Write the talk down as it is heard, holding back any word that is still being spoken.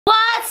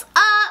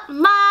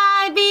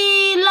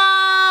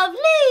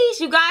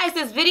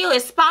video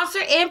is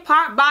sponsored in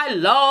part by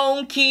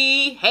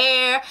Longqi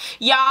Hair.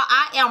 Y'all,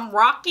 I am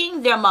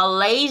rocking their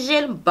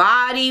Malaysian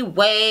body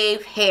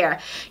wave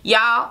hair.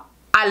 Y'all,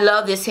 I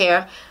love this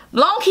hair.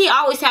 Longqi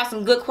always has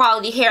some good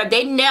quality hair.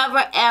 They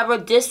never ever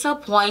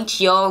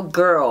disappoint your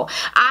girl.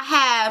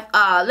 I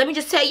have, let me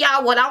just tell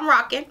y'all what I'm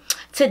rocking.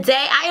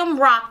 Today I am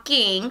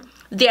rocking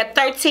their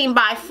 13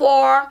 by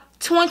 4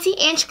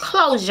 20-inch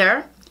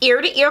closure,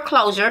 ear-to-ear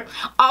closure.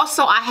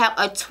 Also, I have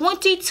a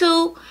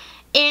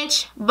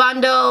 22-inch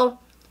bundle,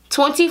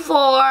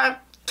 24,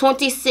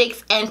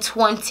 26, and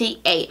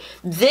 28.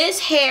 This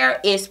hair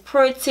is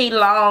pretty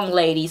long,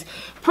 ladies.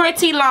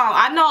 Pretty long.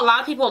 I know a lot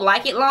of people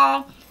like it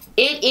long.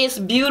 It is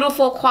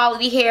beautiful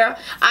quality hair.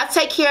 I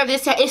take care of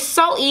this hair. It's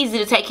so easy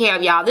to take care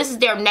of, y'all. This is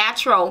their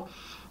natural.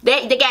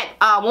 They got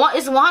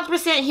it's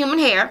 100% human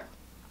hair.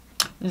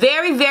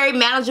 Very, very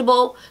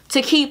manageable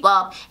to keep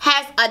up.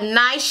 Has a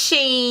nice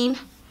sheen.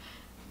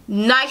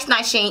 Nice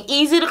sheen.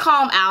 Easy to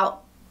comb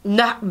out.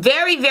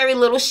 Very, very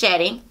little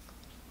shedding.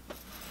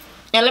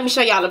 And let me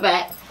show y'all the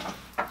back.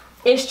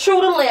 It's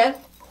true to length.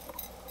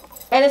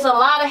 And it's a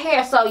lot of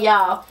hair. So,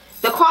 y'all,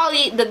 the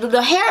quality,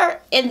 the hair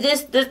in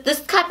this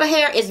type of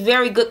hair is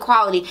very good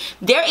quality.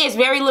 There is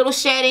very little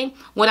shedding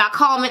when I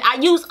comb it. I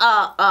use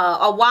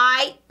a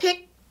wide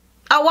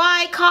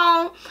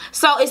comb.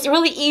 So, it's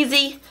really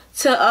easy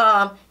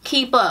to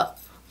keep up.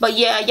 But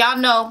yeah, y'all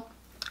know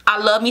I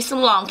love me some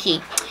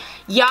Longqi,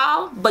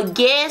 y'all. But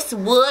guess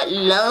what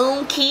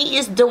Longqi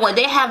is doing?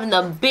 They're having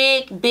a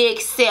big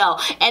sale.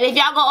 And if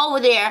y'all go over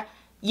there,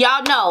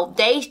 y'all know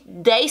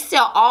they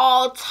sell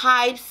all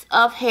types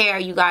of hair,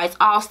 you guys.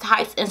 All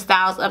types and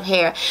styles of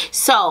hair.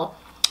 So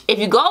if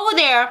you go over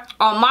there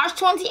on March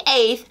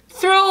 28th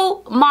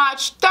through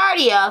March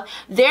 30th,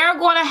 they're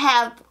going to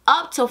have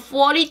up to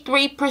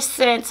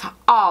 43%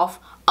 off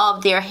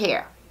of their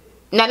hair.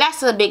 Now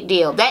that's a big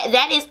deal.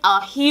 That is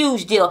a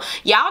huge deal.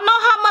 Y'all know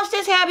how much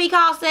this hair be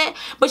costing,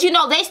 but you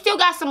know they still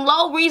got some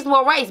low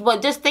reasonable rates.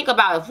 But just think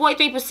about it,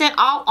 43%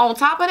 off on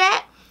top of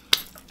that.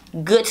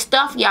 Good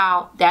stuff,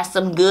 y'all. That's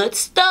some good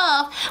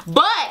stuff.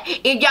 But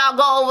if y'all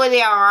go over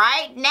there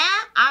right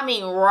now, I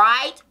mean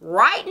right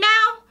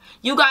now,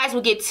 you guys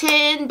will get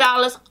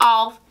 $10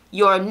 off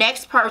your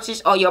next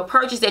purchase or your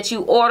purchase that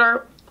you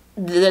order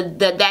at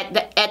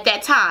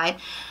that time.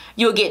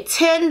 You'll get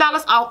 $10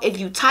 off if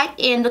you type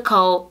in the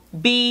code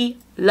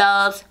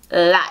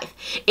BLovesLife.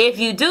 If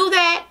you do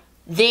that,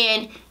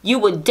 then you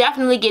would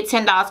definitely get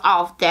 $10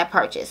 off that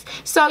purchase.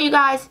 So you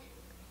guys,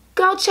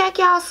 go check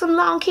y'all some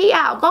Longqi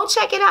out. Go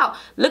check it out.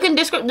 Look in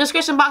the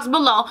description box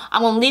below.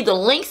 I'm gonna leave the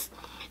links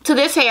to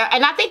this hair,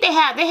 and I think they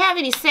have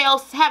any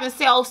sales, having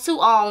sales too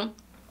on.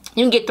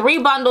 You can get 3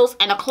 bundles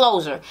and a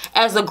closure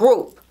as a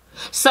group.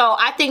 So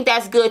I think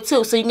that's good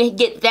too. So you can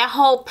get that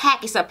whole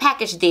package, a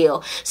package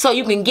deal. So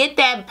you can get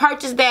that,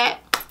 purchase that,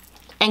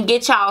 and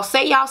get y'all,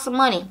 save y'all some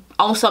money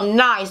on some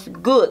nice,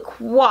 good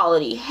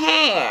quality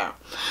hair.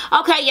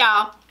 Okay,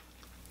 y'all.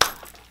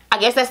 I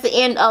guess that's the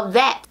end of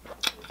that.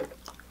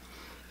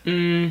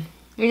 You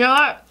know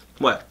what?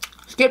 What?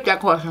 Skip that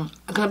question.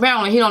 Because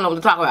apparently he don't know what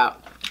to talk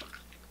about.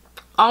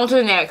 On to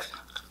the next.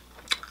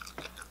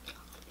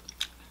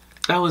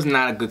 That was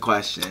not a good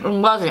question. It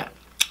wasn't.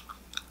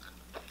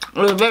 It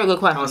was a very good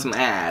question. On some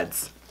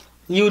ads.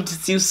 You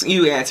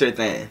answer it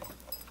then.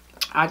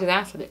 I just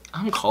answered it.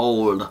 I'm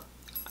cold.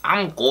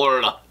 I'm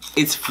cold.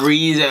 It's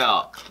freezing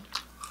out.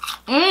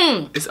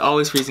 It's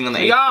always freezing on the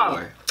 8th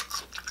floor.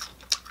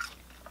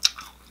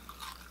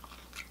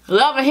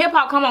 Love and Hip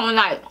Hop come on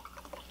tonight.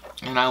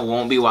 And I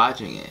won't be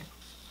watching it.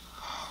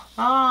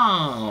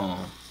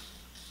 Oh.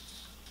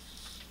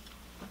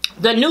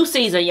 The new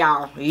season,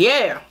 y'all.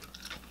 Yeah.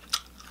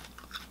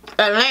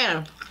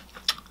 Atlanta.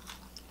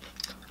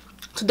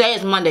 Today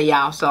is Monday,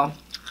 y'all, so.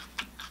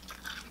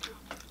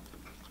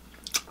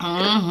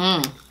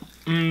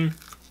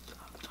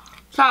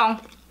 So,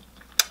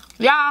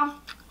 y'all,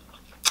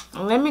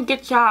 let me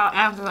get y'all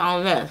answers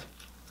on this.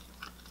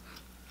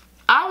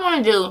 I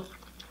want to do,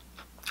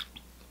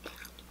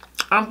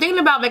 I'm thinking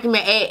about making me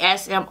an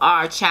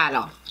ASMR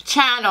channel,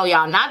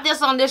 y'all. Not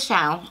this on this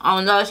channel,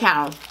 on another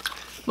channel.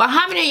 But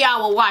how many of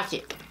y'all will watch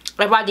it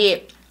if I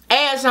did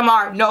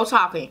ASMR, no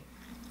talking?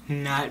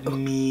 Not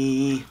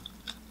me.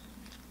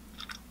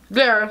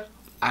 There.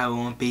 I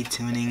won't be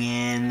tuning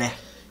in.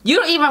 You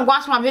don't even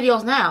watch my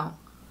videos now.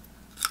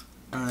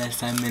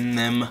 Unless I'm in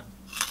them.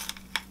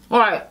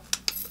 Alright.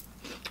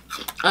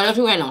 Unless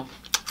you in them.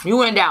 You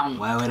went down.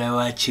 Why would I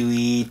watch you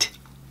eat?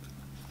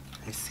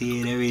 I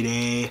see it every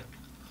day.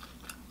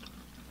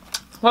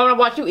 Why would I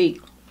watch you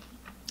eat?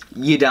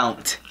 You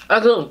don't. I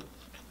do.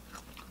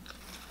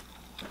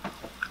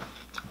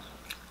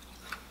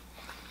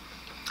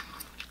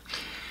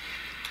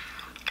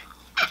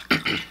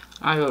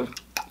 I do.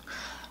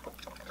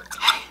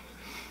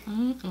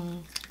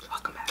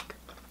 Welcome back.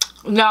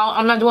 No,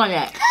 I'm not doing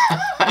that.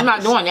 I'm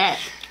not doing that.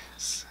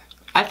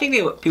 I think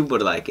people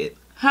would like it.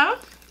 Huh?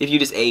 If you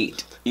just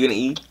ate. You gonna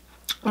eat?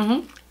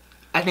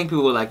 I think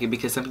people would like it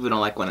because some people don't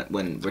like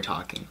when we're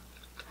talking.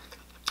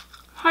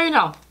 How you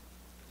know?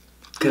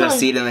 Because I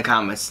see it in the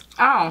comments.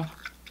 Oh.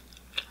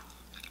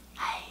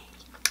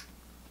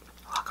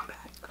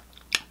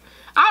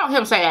 don't hear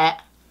him say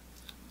that.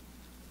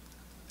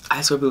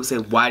 I swear people say,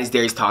 why does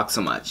Darius talk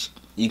so much?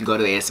 You can go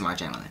to the ASMR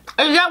channel.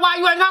 Is that why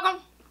you ain't talking?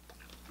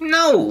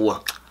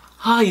 No.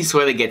 Oh, you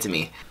swear they get to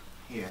me.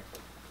 Here.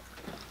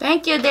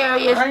 Thank you,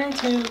 Darius.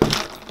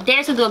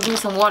 Darius will do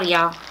abuse some water,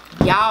 y'all.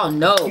 Y'all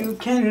know. You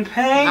can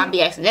pay. I'll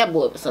be asking that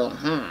boy for some.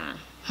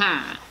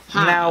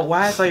 Now,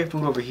 why is all your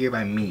food over here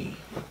by me?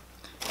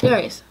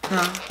 Darius.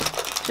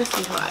 Just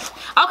be quiet.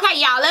 Okay,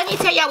 y'all, let me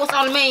tell y'all what's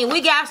on the menu.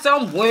 We got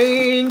some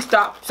Wing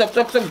Stop.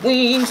 Some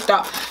Wing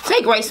Stop.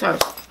 Say grace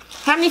first.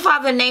 Heavenly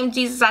Father, in the name of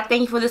Jesus, I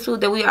thank you for this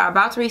food that we are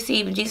about to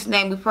receive. In Jesus'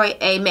 name we pray,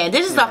 amen.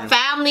 This is a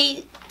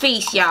family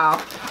feast, y'all,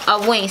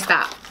 of Wing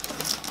Stop.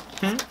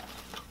 And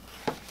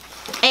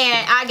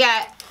I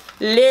got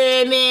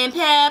lemon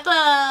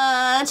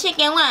pepper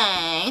chicken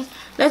wings.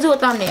 Let's do a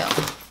thumbnail.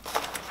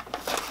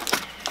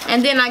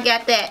 And then I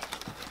got that,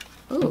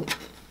 ooh,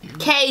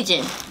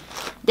 Cajun.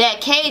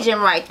 That Cajun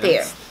right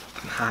there. That's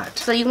hot.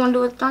 So you want to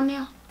do a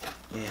thumbnail?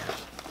 Yeah.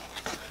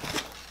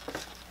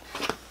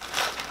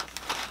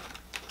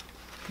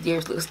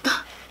 Darius looks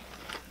stuck.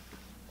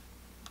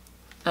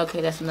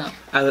 Okay, that's enough.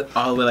 I look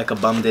all the way like a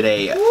bum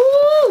today.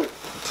 Woo!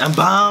 A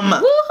bum!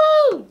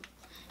 Woohoo!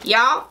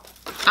 Y'all,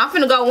 I'm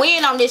finna go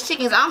in on this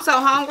chicken. I'm so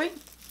hungry.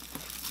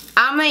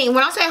 I mean,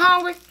 when I say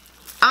hungry,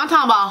 I'm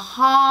talking about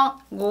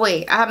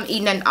hungry. I haven't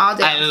eaten nothing all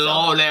day. I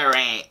love that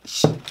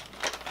ranch.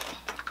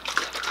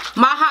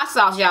 My hot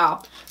sauce,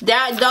 y'all.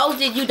 Those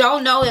that you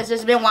don't know that's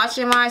just been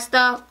watching my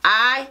stuff,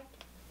 I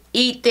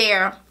eat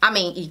there. I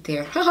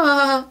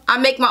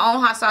make my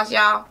own hot sauce,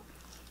 y'all.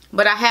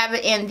 But I have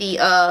it in the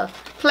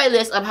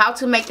playlist of how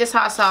to make this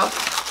hot sauce.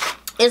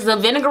 It's a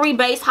vinegary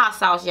based hot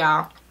sauce,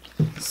 y'all.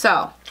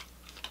 So,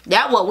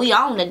 that's what we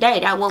on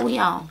today. That's what we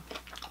on.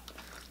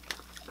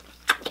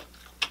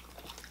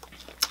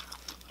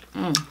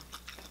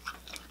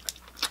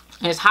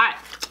 It's hot.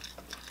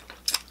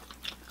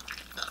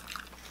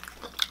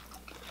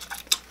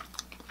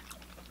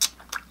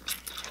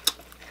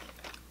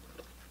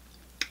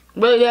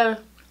 Really, yeah.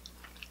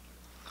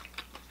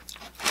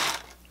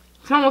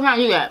 Tell me what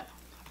kind you got.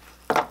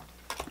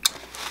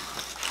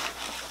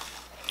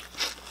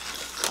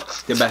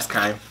 The best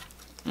kind.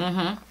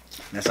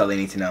 That's all they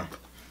need to know.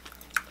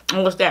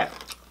 And what's that?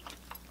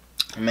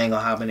 Mango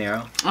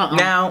habanero.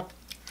 Now,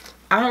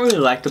 I don't really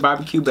like the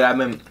barbecue, but I've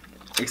been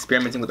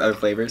experimenting with other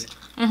flavors.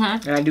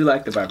 And I do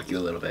like the barbecue a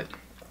little bit.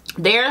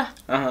 There?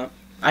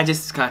 I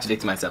just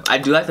contradicted myself. I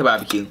do like the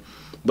barbecue,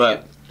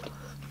 but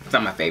it's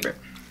not my favorite.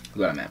 Is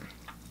what I meant.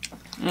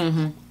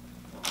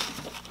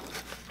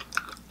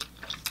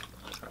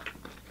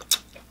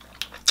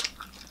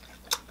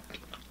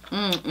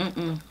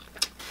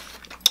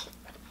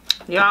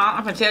 Y'all,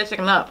 I'm gonna tear the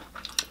chicken up.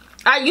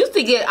 I used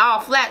to get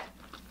all flats,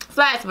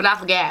 but I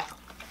forgot.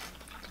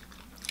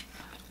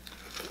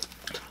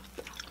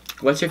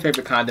 What's your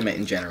favorite condiment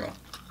in general?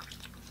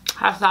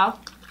 Hot sauce.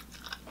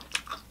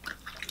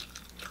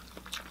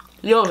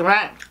 Yours,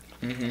 right?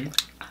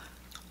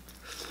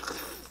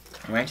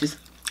 Ranch is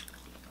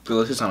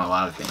delicious on a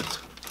lot of things.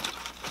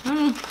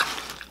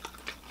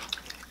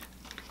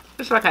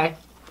 It's okay.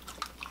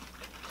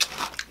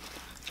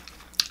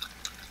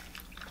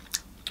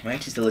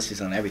 Ranch is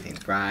delicious on everything.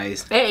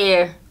 Fries.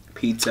 Yeah.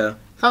 Pizza.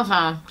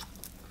 Sometimes.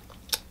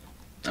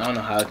 I don't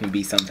know how it can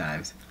be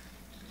sometimes.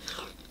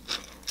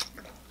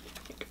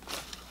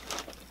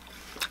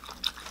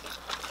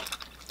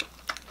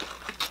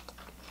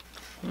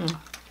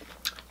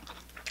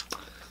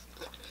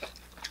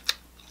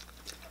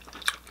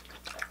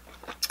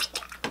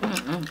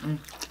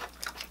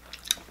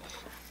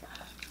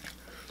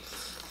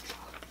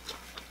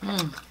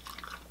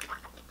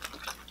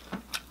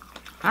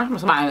 I smell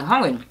somebody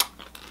hungry.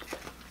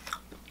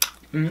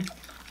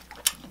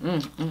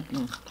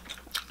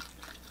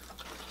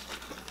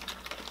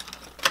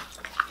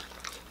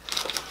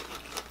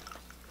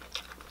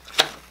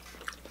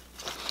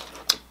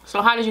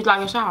 So how did you like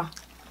your shower?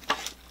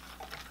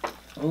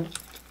 Oh.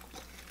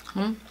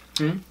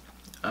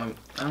 I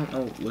don't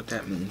know what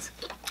that means.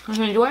 Did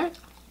you enjoy it?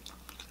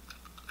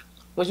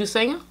 Was you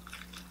singing?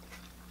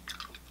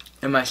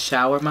 In my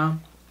shower,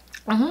 Mom?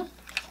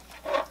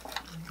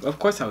 Of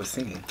course I was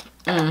singing.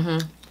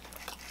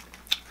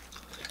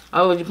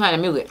 Oh, was you playing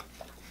the music?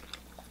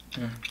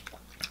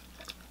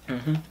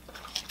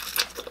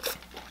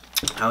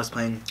 I was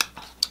playing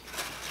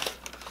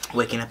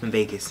Waking Up in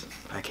Vegas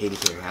by Katy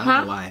Perry. I don't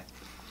know why.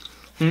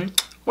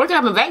 Waking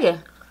Up in Vegas?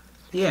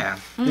 Yeah.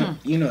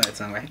 You know that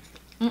song, right?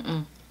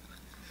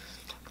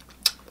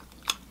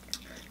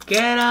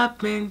 Get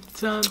up and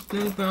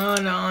something's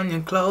going on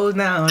your clothes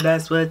now.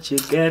 That's what you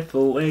get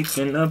for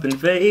waking up in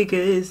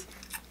Vegas.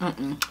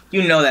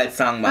 You know that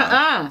song,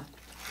 Mom.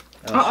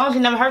 You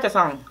never heard that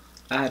song.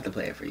 I have to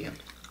play it for you.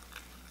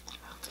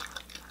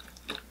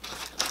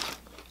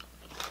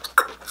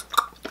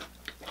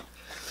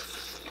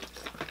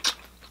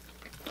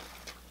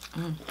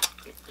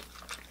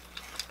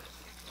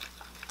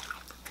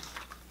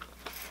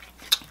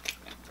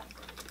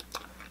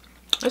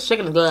 This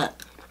chicken is good.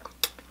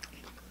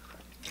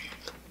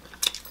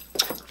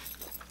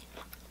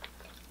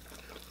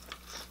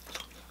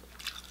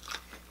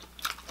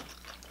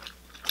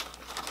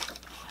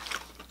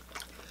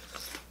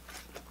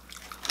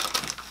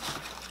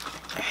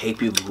 hate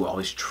people who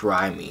always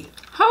try me.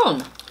 Who?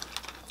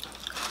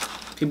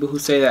 People who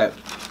say that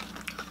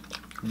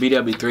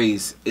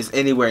BW3s is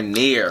anywhere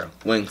near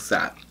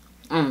Wingstop.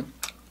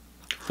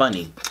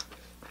 Funny.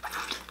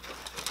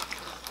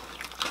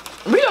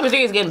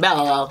 BW3 is getting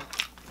better though.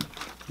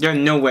 They're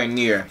nowhere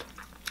near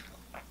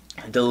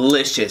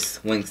delicious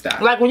Wingstop.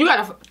 Like when you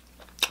gotta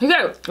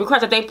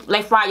request that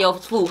they fry your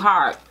food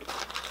hard.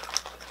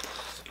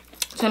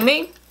 To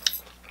me,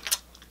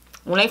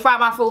 when they fry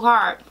my food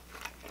hard,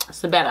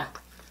 it's better.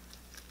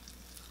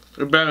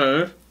 It's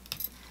better.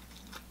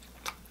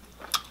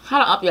 How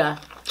to up ya?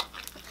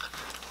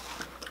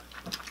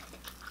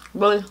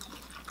 Really?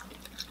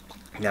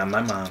 Yeah,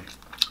 my mom.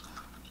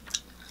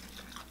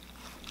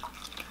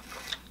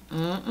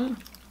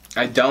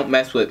 I don't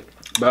mess with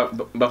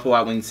Buffalo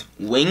Wild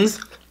Wings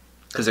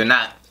because they're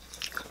not.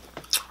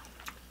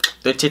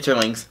 They're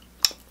chitterlings.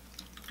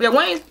 They're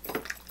wings?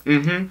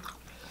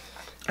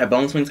 Our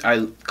boneless wings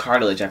are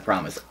cartilage, I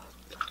promise.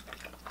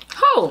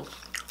 Who?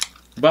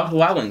 Buffalo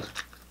Wild Wings.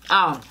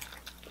 Oh.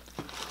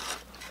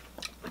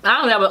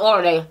 I don't ever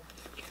order they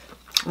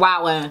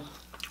wild wing.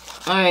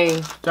 I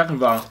mean, Second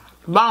of all,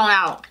 bone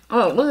out.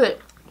 Oh, what's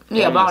it?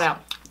 Yeah, bone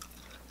out.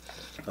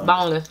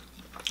 Boneless.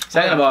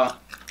 Second of all,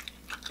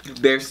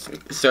 there's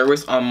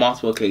service on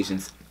multiple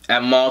occasions.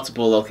 At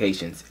multiple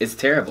locations. It's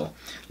terrible.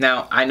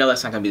 Now, I know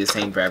that's not going to be the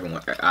same for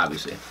everyone,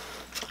 obviously.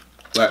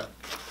 But,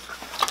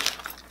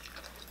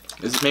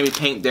 this made me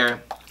paint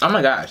their... Oh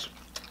my gosh.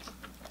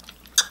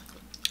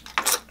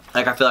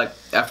 Like, I feel like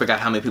I forgot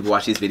how many people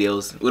watch these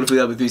videos. What if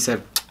BW3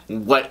 said,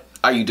 what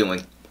are you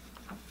doing?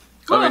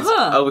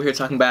 Over here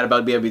talking bad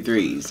about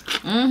BW3s.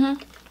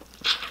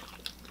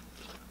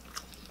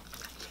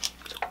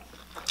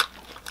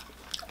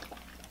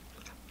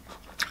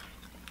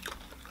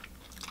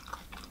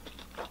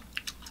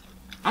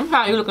 I'm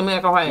trying you look at me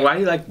like a white. Why do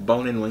you like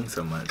bone-in wings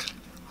so much?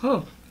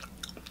 Cause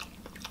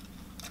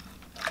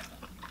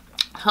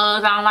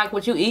I don't like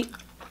what you eat.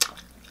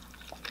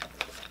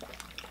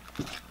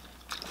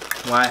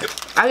 Why?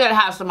 I gotta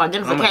have some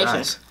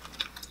identification.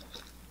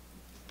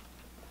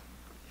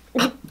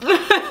 Oh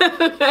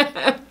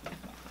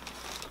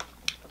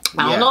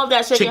I don't know if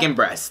that's chicken. Chicken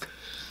breast.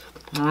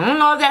 I don't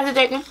know if that's a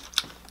chicken.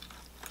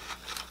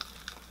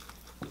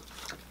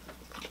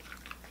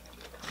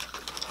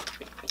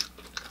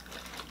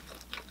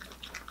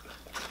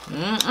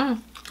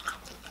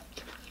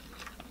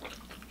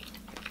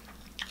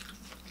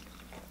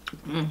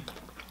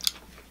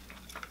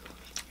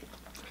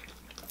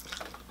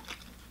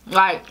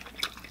 Like,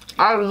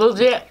 I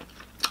legit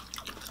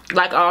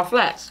like all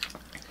flats.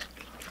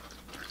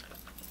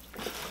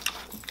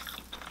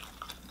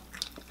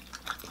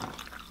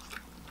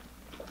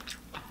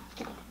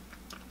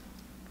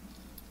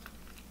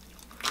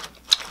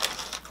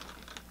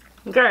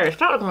 Girl,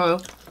 stop looking at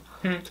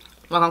me.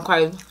 Like I'm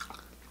crazy.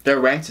 Their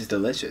ranch is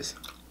delicious.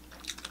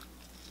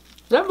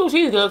 That blue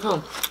cheese is good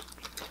too.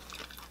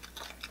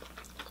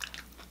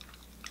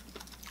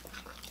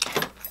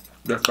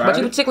 Their fries, But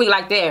you particularly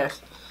like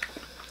theirs.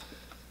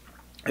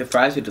 their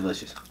fries are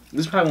delicious.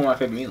 This is probably one of my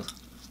favorite meals.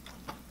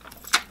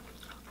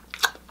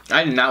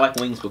 I did not like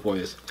wings before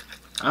this.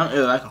 I don't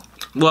really like them.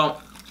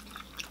 Well,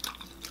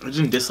 I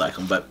didn't dislike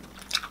them, but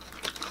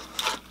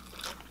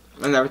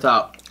I never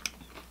thought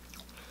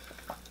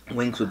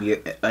wings would be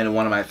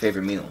one of my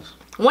favorite meals.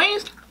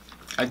 Wings?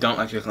 I don't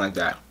like chicken like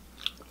that.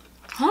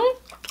 Huh?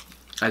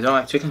 I don't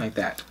like chicken like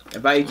that.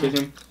 If I eat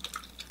chicken,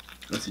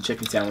 it's a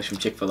chicken sandwich from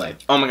Chick-fil-A.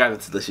 Oh my god,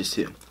 that's delicious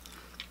too.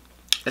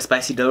 A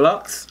spicy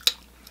deluxe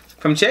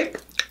from Chick.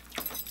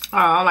 Oh,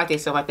 I like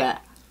this stuff like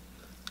that.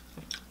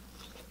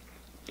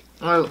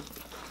 Oh,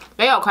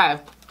 they okay.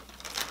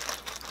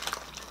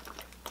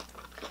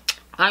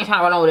 I ain't trying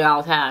to run over there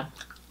all the time.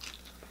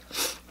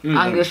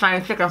 I can get the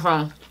same chicken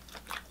from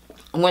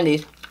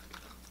Wendy's.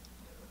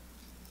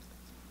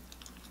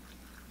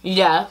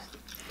 Yeah,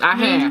 I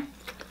can.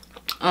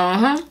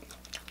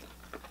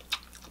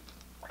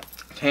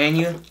 Can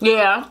you?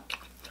 Yeah.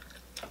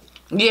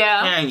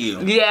 Yeah. Can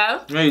you?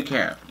 Yeah. No, you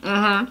can't.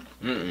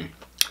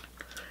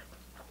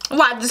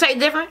 Why? Does it taste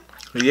different?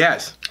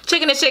 Yes.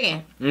 Chicken is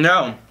chicken.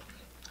 No.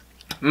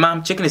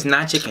 Mom, chicken is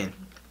not chicken.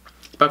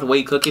 It's about the way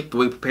you cook it, the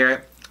way you prepare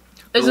it.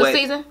 Is it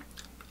seasoned?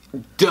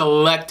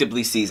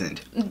 Delectably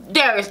seasoned.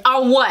 Darius,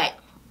 on what?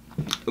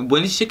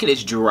 Wendy's chicken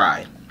is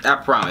dry. I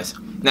promise.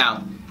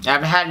 Now, I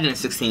haven't had it in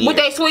 16 years. With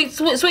that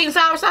sweet and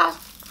sour sauce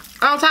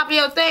on top of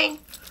your thing?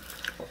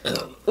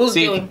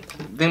 See, the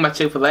thing about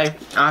Chick-fil-A, I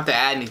don't have to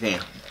add anything.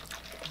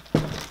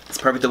 It's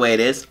perfect the way it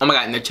is. Oh my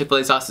god, and their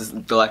Chick-fil-A sauce is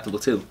delectable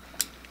too.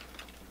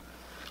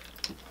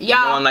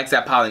 Y'all. No one likes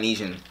that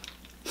Polynesian.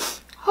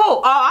 Who?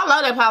 Oh, I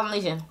love that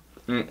Polynesian.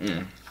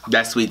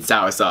 That sweet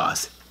sour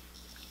sauce.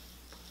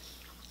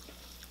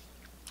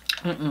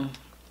 I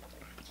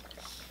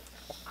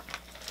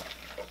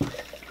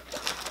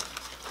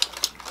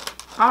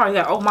already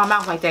gotta open my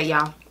mouth like that,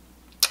 y'all.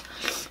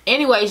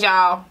 Anyways,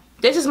 y'all,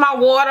 this is my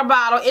water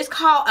bottle. It's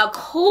called a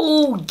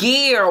Cool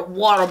Gear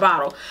water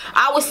bottle.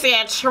 I was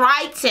saying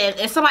Triton,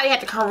 and somebody had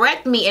to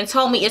correct me and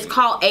told me it's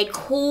called a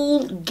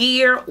Cool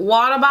Gear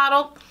water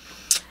bottle.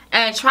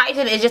 And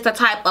Triton is just a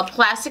type of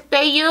plastic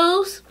they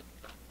use.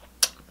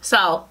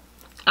 So,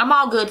 I'm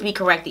all good to be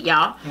corrected,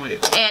 y'all.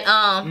 Wait.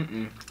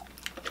 And,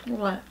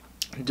 What?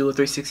 Do a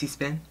 360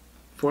 spin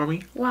for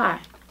me. Why?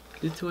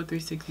 Just do a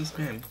 360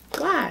 spin.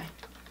 Why?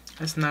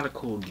 That's not a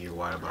Cool Gear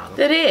water bottle.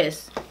 It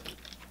is.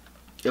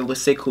 It would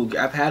say Cool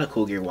Gear. I've had a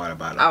Cool Gear water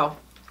bottle. Oh.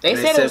 They and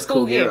said it was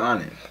Cool Gear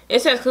on it.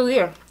 It says Cool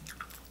Gear.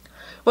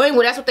 Well,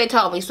 anyway, that's what they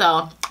told me,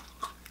 so.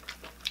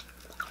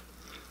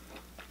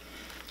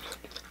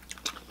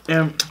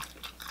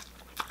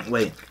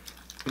 Wait.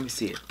 Let me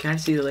see it. Can I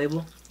see the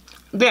label?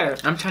 There.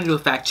 I'm trying to do a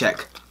fact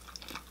check.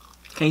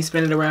 Can you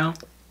spin it around?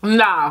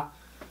 No.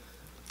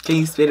 Can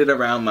you spin it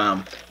around,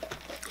 Mom?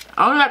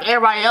 I don't like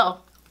everybody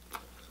else.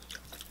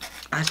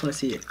 I just want to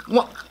see it.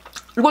 What?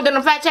 You want them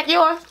to fact check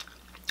yours?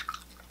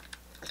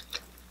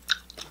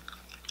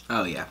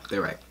 Oh, yeah.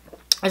 They're right.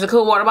 It's a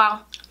cool water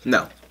bottle?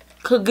 No.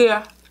 Cool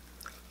Gear.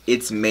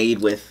 It's made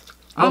with...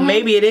 Well,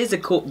 maybe it is a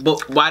cool...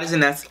 But why doesn't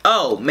that...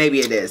 Oh, maybe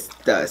it is.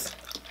 Does.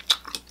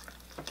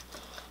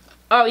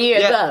 Oh, yeah,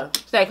 it does.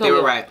 Say Cool They were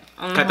Gear. right.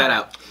 Cut that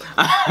out.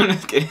 I'm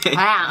just kidding.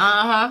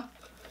 I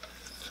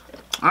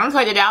don't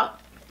cut it out.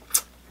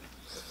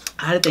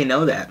 How did they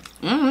know that?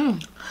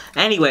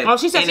 Anyway. Oh,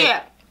 she said she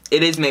had...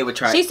 It is made with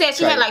Triton. She said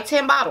she had like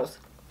 10 bottles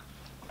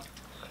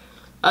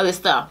of this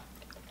stuff.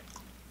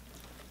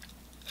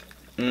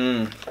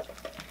 Anyway,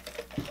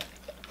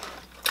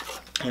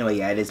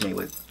 yeah, it is made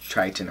with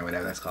Triton or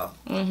whatever that's called.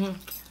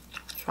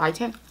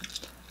 Triton.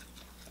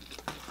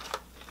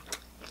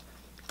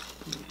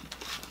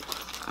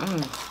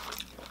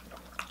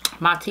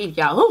 My teeth,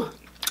 y'all.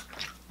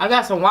 I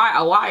got some wire,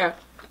 a wire.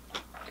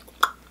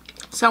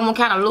 Someone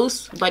kind of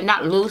loose, but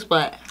not loose,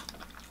 but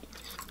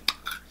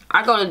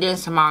I go to the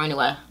dentist tomorrow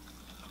anyway.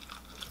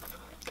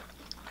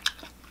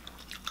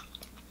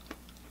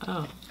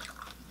 Oh.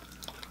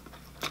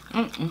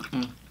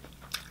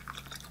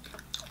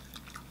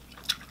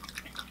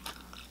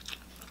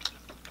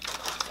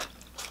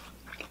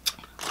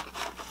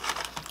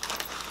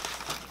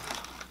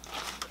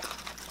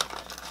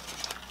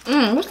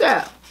 What's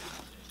that?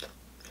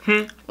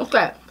 What's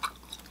that?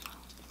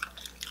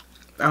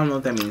 I don't know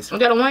what that means. Is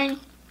that a wing?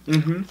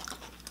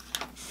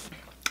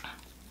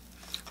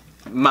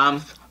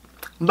 Mom.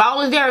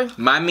 Ball is there.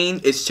 My mean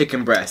is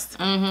chicken breast.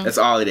 That's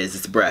all it is.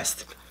 It's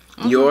breast.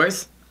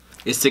 Yours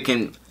is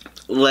chicken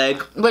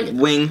leg,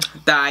 wing,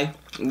 thigh,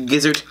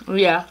 gizzard,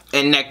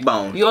 and neck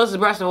bone. Yours is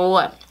breast of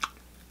what?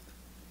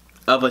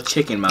 Of a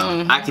chicken,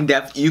 Mom.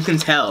 You can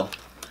tell.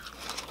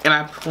 And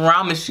I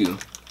promise you,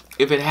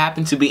 if it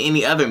happened to be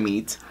any other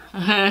meat,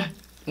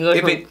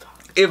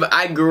 if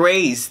I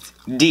grazed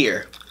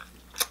deer,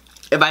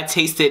 if I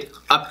tasted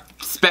a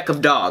speck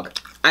of dog,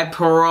 I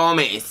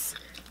promise.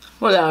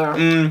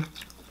 Whatever.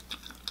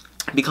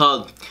 Be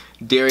called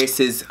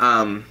Darius's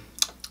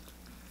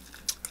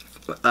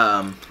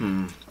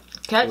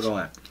Catch?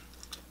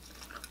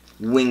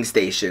 Wing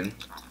Station.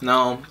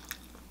 No.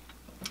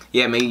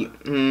 Yeah, maybe.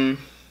 Sure.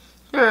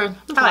 I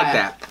like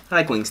that. I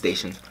like Wing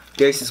Station.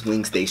 Darius's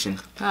Wing Station.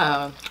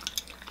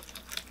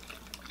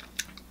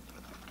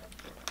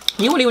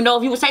 You wouldn't even know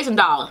if you would say some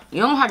dog.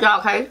 You don't have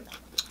dog taste.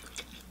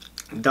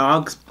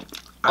 Dogs.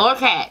 Or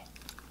cat.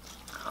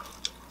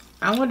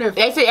 I wonder if...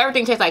 They say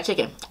everything tastes like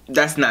chicken.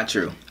 That's not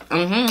true.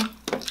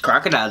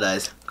 Crocodile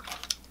does.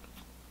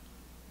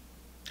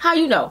 How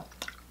you know?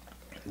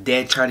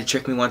 Dad tried to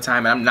trick me one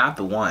time, and I'm not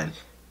the one.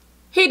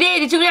 He did?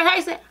 Did you get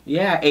taste it?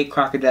 Yeah, I ate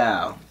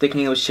crocodile,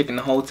 thinking it was chicken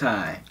the whole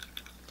time.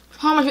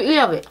 How much you eat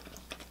of it?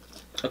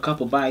 A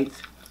couple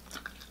bites.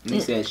 And he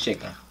said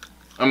chicken.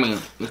 I mean,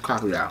 it's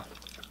crocodile.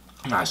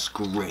 And I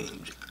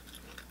screamed.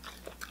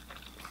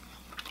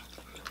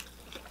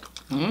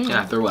 And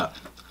I threw up.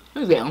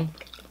 Yeah.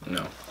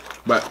 No.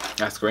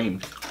 But I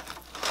screamed.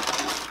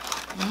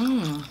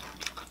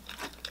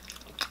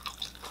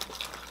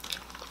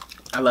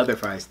 I love their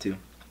fries too.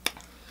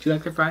 Do you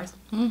like their fries?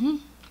 Do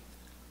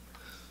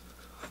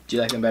you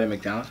like them better than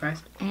McDonald's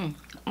fries?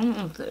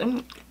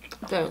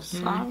 They're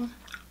sour.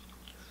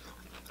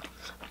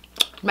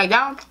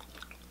 McDonald's?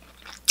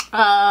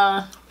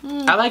 I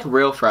like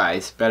real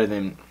fries better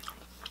than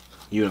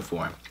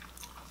uniform.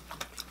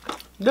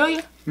 Do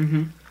you?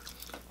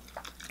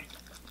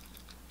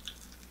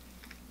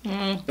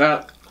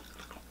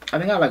 I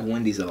think I like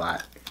Wendy's a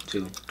lot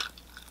too.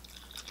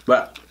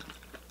 But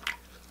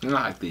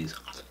not like these.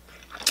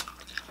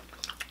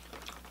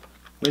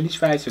 Wendy's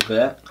fries are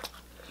good.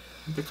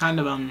 They're kind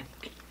of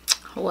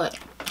what?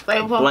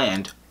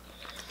 Bland.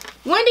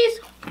 Wendy's?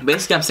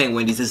 Basically, I'm saying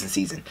Wendy's isn't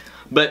seasoned,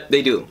 but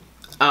they do.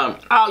 Oh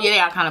yeah, they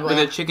are kind of bland.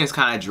 But their chicken's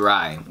kind of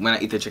dry. When I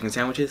eat their chicken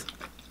sandwiches,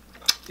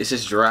 it's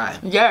just dry.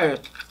 Yeah.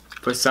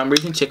 For some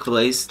reason,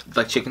 Chick-fil-A's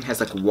like chicken has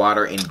like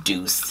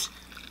water-induced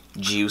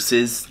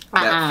juices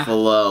that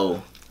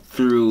flow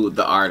through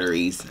the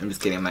arteries. I'm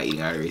just kidding. I'm not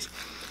eating arteries.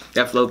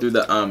 That flow through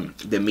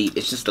the meat.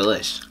 It's just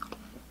delish.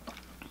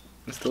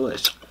 It's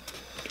delish.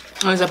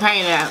 It's a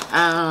pain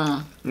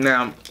that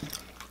Now,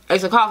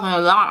 it's a cough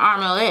on the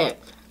arm and a leg.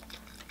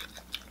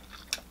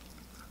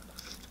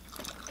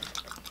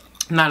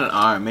 not an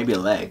arm, maybe a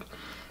leg.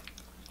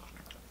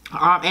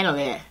 Arm and a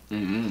leg.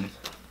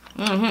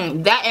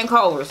 That and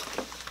Culver's.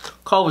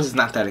 Culver's is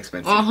not that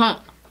expensive.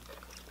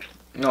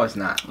 No, it's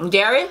not.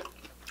 Darius?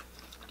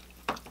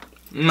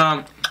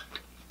 No.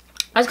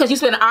 That's because you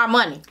spend our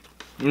money.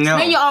 No.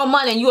 Spend your own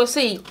money and you'll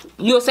say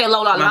low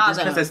dollars. Just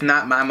because it's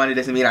not my money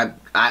doesn't mean I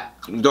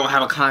don't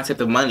have a concept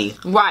of money.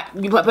 Right.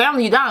 But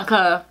apparently you don't,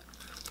 because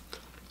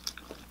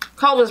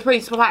Culver's is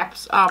pretty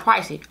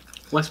pricey.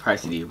 What's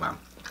pricey to you, Mom?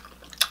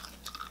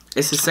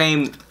 It's the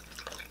same.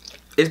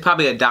 It's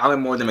probably $1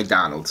 more than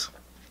McDonald's.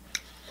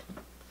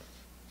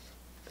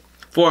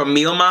 For a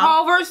meal, Mom?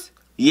 Culver's?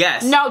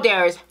 Yes. No,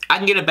 Darius. I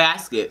can get a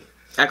basket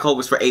at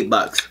Culver's for $8.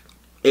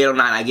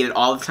 $8.09. I get it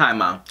all the time,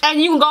 Mom. And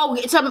you can go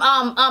get some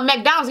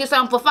McDonald's, get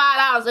something for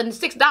 $5 and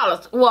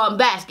 $6 for a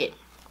basket.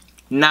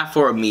 Not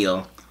for a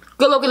meal.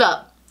 Go look it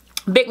up.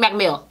 Big Mac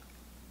meal.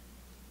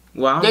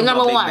 Well, I don't know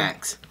about Big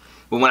Macs.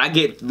 But when I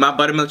get my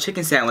buttermilk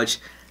chicken sandwich,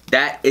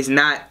 that is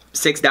not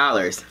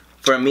 $6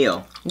 for a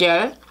meal.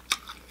 Yeah.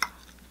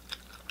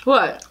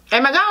 What?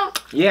 At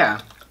McDonald's? Yeah.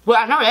 Well,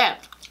 I know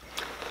that.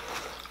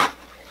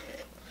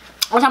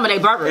 What time are they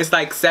burgers? It's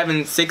like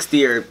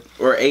 $7.60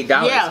 or $8.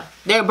 Yeah,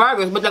 they're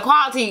burgers, but the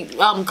quality,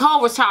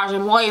 Culver's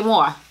charging way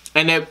more.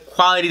 And the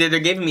quality that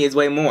they're giving me is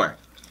way more.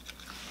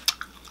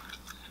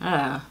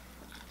 Like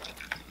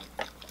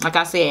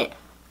I said,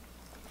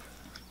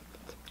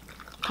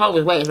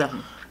 Culver's way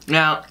different.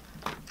 Now,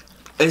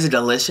 is it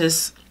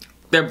delicious?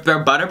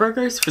 They're butter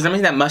burgers. For some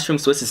reason, that mushroom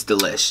Swiss is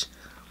delish.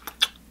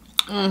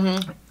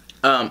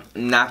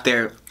 Not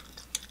their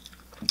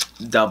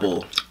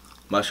double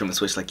mushroom and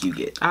Swiss like you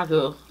get. I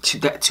do.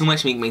 Too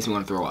much meat makes me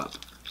want to throw up.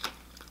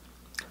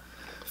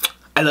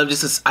 I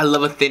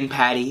love a thin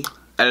patty.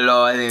 I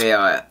love a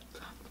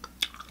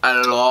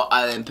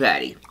thin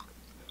patty.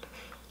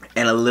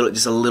 And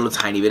just a little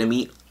tiny bit of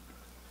meat.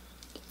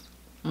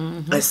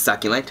 It's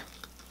succulent.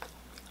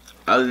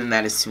 Other than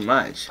that, it's too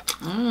much.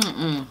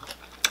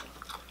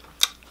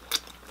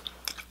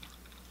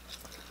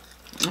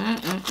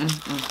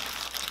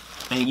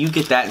 And you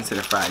get that instead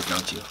of fries,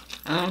 don't you?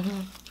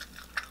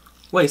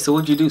 Wait, so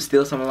what'd you do?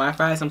 Steal some of my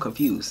fries? I'm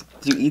confused.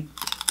 Did you eat?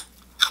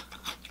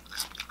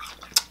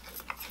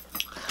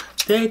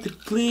 Take the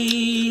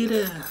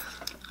bleeder.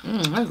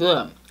 That's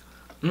good.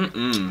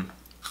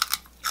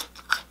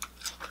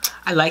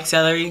 I like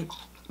celery,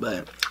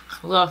 but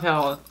Love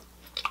celery.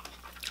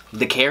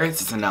 the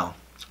carrots is a no.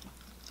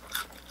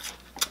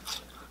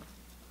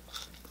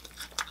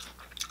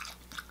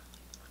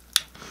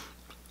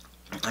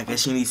 I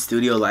guess you need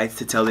studio lights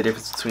to tell the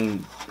difference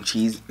between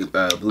cheese,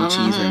 blue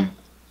cheese and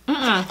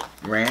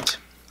ranch.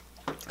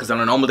 Because on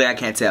a normal day, I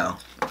can't tell.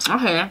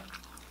 Okay.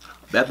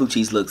 That blue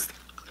cheese looks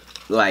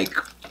like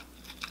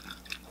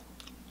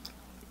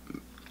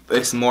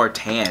it's more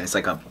tan. It's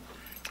like a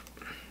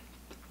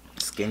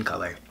skin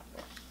color.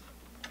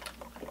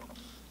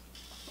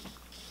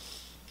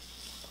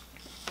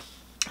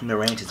 And the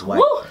ranch is white.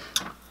 Woo!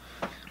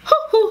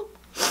 Hoo-hoo.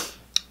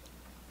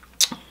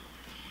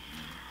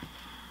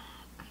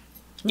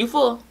 You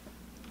full?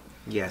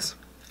 Yes.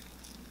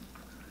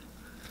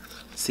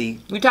 See?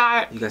 You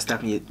tired? You got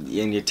stuff in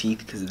your teeth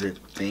because of the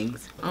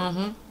things?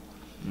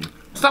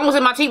 Something was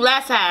in my teeth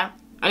last time,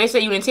 and they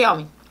said you didn't tell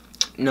me.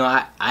 No,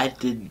 I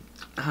did.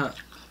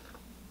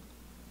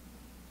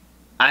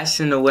 I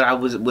shouldn't know what I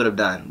would have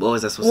done. What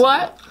was I supposed to do?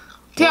 What?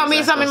 Tell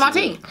me something in my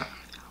teeth.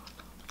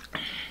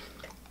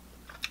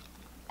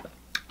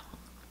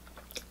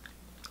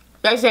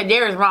 They said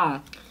Darius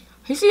wrong.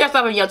 You see that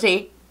stuff in your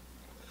teeth?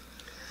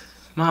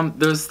 Mom,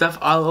 there's stuff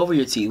all over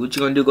your teeth. What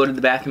you gonna do? Go to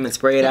the bathroom and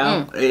spray it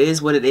out? It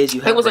is what it is. You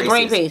have It was braces. a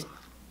green piece.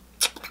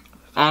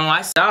 Oh,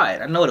 I saw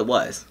it. I know what it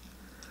was.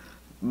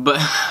 But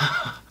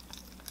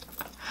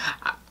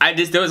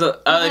there was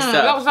other stuff.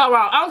 That was so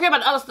wrong. I don't care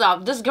about the other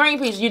stuff. This green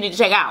piece you need to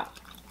check out.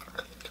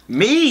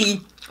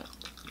 Me?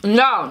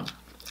 No.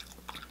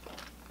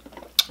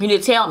 You need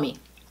to tell me.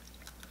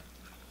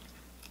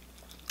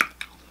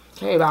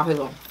 Tell you about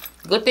people.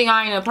 Good thing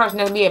I ain't a person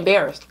that's be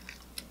embarrassed.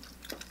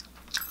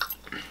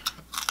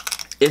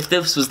 If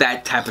this was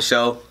that type of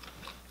show,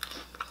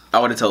 I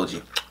would have told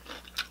you.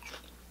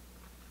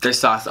 There's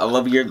sauce all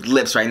over your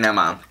lips right now,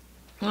 Mom.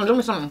 Do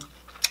me something.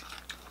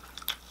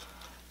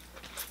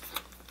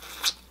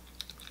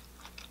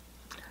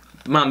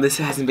 Mom, this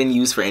hasn't been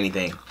used for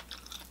anything.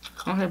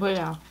 Okay, put it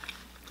down.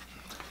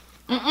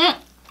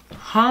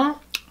 Huh?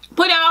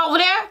 Put it down over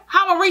there.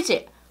 How am I reach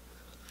it?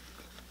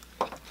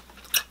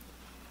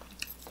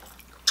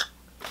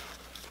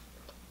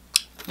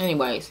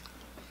 Anyways.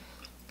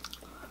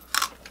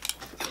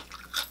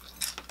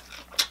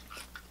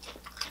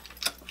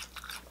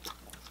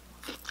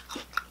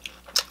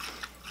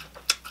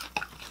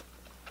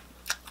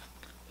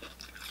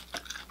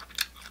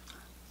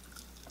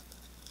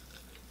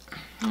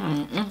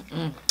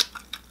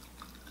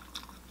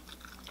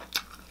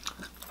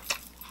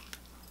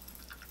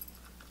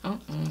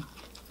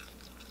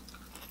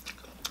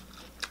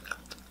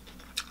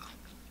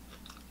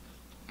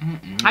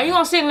 Are you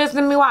gonna sit and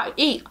listen to me while I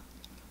eat?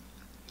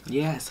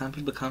 Yeah, some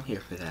people come here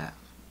for that.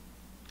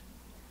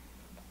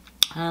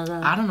 I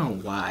I don't know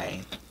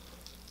why.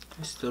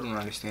 I still don't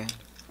understand.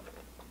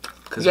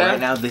 Because right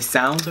now this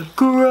sounds are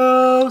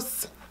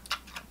gross.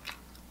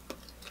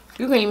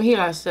 You can't even hear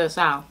that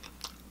sound.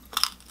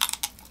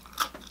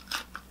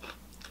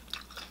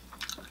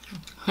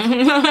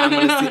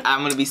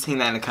 I'm gonna be seeing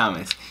that in the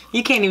comments.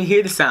 You can't even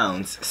hear the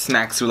sounds.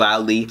 Smacks too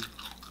loudly.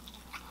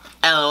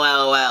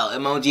 LOL.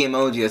 Emoji.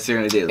 That's what you're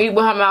gonna do. Eat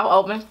with her mouth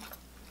open.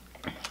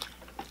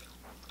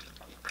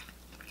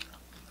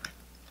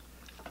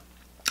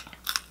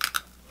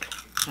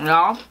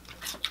 No.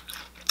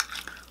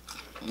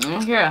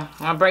 Here,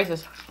 my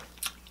braces.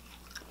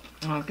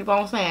 Keep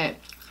on saying it.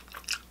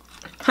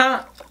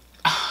 Huh?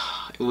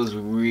 It was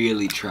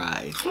really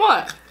dry.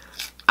 What?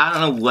 I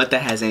don't know what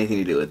that has anything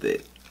to do with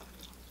it.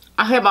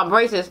 I hit my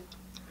braces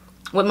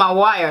with my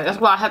wire. That's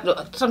why I have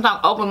to sometimes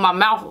open my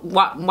mouth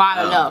wide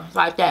enough,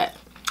 like that.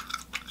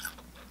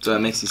 So it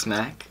makes you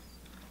smack?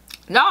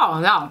 No.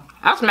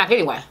 I smack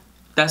anyway.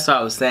 That's what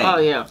I was saying. Oh,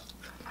 yeah.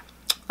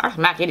 I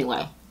smack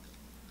anyway.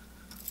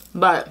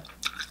 But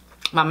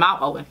my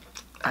mouth open.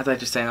 I thought you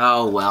were saying,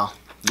 oh, well,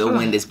 the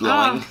wind is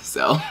blowing,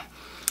 so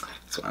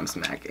that's why I'm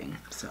smacking.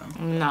 So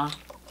no.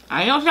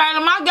 I ain't no shine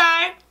in my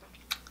game.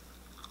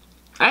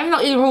 I ain't no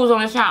eating rules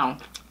on this channel.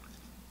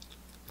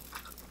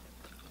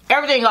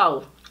 Everything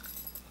goes.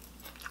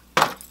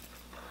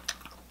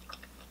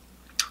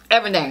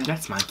 Everything.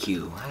 That's my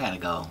cue. I gotta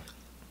go.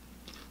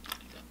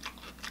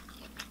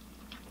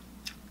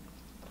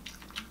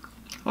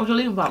 What you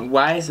leaving for?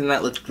 Why doesn't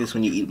that look like this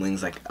when you eat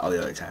wings like all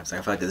the other times? I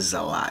feel like this is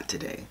a lot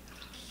today.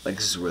 Like,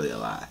 this is really a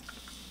lot.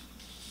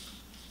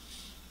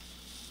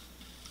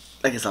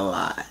 Like, it's a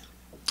lot.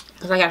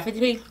 Because I got 50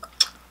 piece?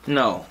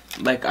 No.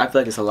 Like, I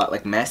feel like it's a lot,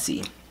 like,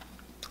 messy.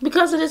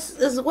 Because of this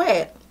is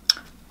wet.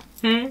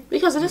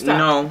 Because of this stuff.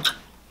 No.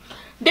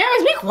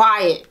 Darius, be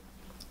quiet.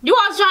 You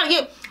always trying to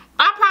get...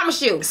 I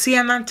promise you. See,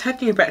 I'm not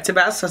touching your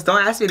Tabasco sauce.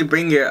 Don't ask me to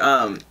bring your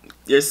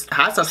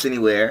hot sauce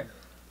anywhere.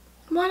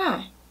 Why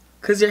not?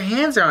 Because your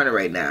hands are on it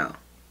right now.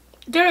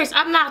 Darius,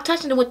 I'm not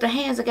touching it with the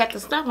hands that got the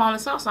stuff on the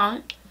sauce on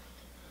it.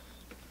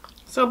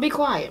 So be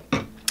quiet.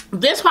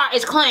 This part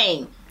is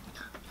clean.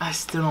 I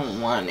still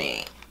don't want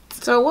it.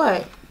 So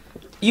what?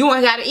 You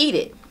ain't got to eat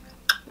it.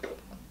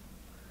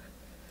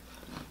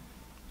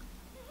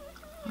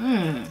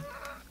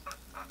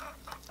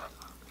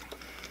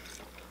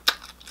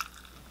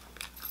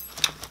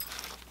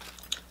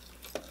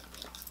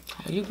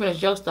 You finish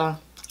your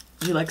stuff.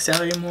 You like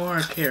celery more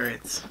or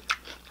carrots?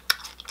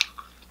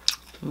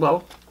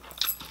 Well,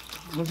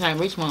 I'm trying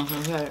to reach one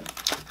from here.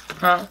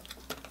 Huh?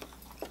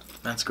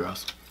 That's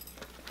gross.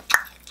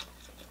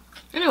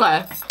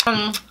 Anyway,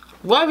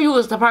 what if you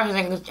was the person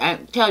that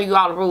can tell you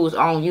all the rules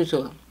on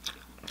YouTube?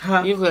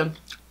 Huh? You can.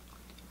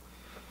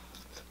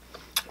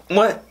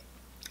 What?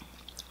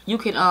 You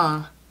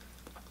can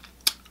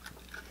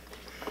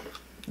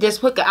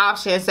just put the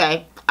option and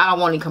say, I don't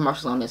want any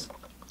commercials on this.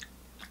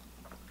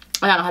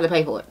 And I don't have to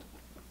pay for it.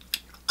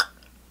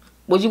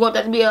 Would you want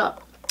that to be a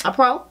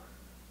pro?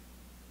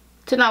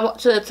 To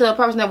a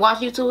person that watch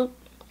YouTube?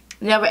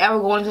 Never ever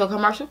go into a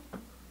commercial?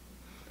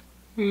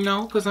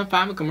 No, because I'm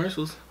fine with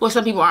commercials. Well,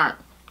 some people aren't.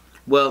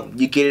 Well,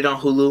 you get it on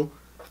Hulu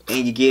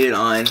and you get it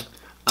on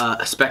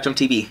Spectrum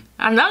TV.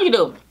 I know you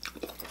do.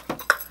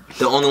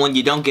 The only one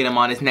you don't get them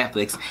on is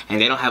Netflix, and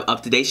they don't have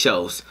up-to-date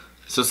shows.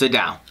 So sit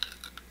down.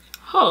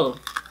 Oh.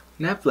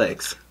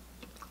 Netflix.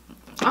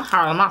 I'm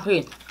hard on my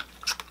feet.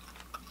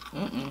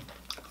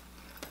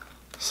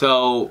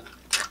 So,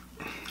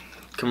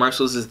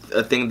 commercials is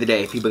a thing of the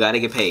day. People gotta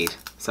get paid.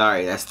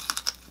 Sorry, that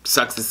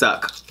sucks to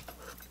suck.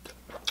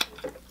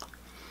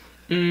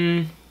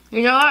 You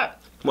know what?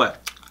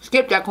 What?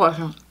 Skip that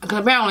question. Because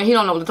apparently he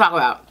don't know what to talk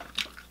about.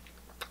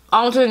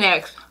 On to the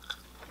next.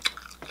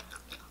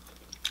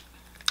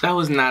 That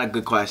was not a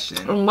good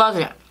question. It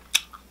wasn't.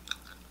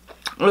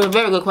 It was a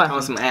very good question. I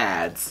want some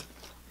ads.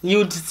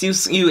 You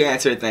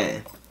answer it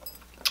then.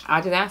 I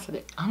just answered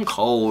it. I'm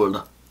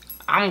cold.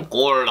 I'm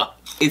cold.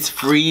 It's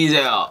freezing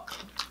out.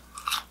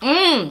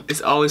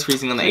 It's always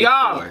freezing on the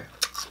 8th floor.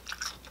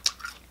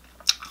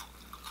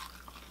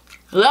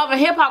 Love and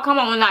Hip Hop come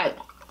on tonight.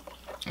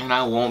 And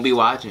I won't be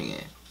watching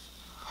it.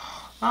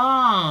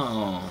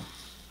 Oh.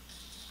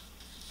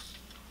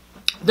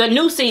 The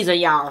new season,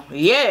 y'all.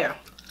 Yeah.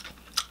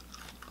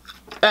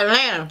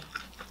 Atlanta.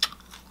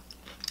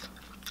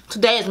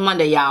 Today is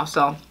Monday, y'all,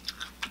 so.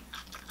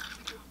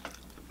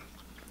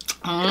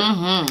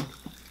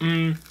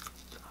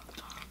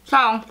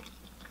 So,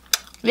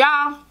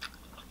 y'all,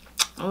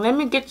 let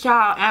me get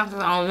y'all answers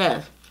on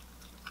this.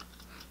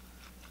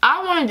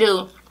 I want to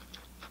do,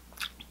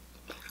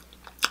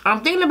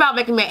 I'm thinking about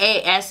making me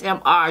an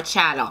ASMR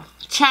channel.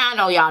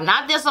 Y'all.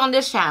 Not this on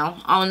this channel,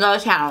 on another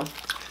channel.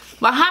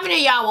 But how many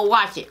of y'all will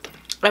watch it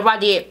if I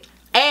did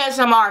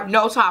ASMR,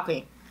 no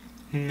talking?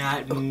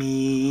 Not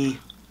me.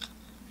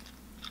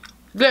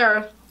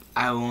 Girl.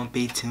 I won't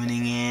be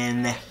tuning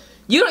in.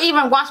 You don't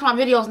even watch my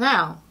videos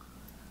now.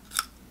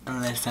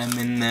 Unless I'm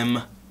in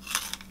them.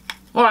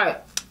 Alright.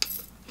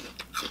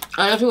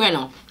 Unless you in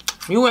them.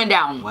 You went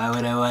down. Why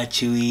would I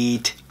watch you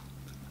eat?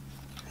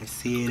 I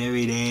see it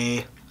every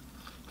day.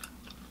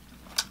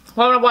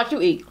 Hold on, what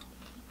you eat.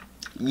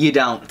 You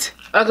don't.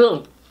 I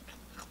do.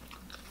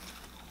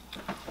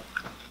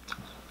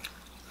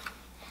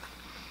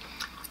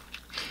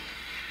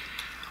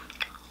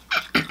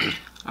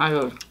 I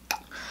do.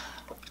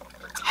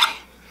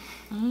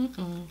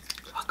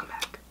 Welcome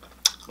back.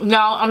 No,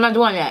 I'm not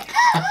doing that.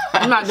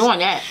 I'm not doing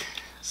that.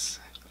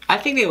 I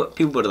think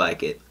people would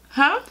like it.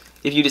 Huh?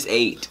 If you just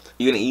ate.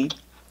 You gonna eat?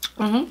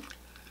 Mm-hmm.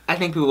 I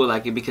think people would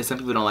like it because some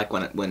people don't like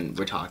when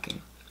we're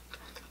talking.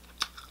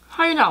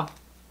 How you know?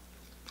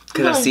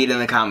 Because I see it in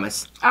the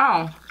comments.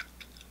 Oh.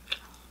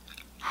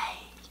 Hey.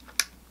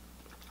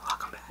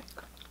 Welcome back.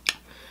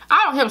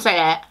 I don't hear him say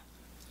that.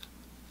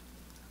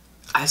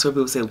 I swear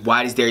people say,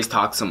 why does Darius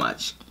talk so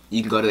much?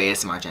 You can go to the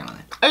ASMR channel.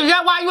 Is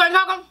that why you ain't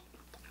talking?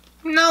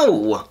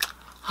 No.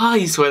 Oh,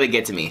 you swear they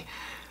get to me.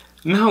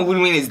 No, what do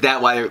you mean is that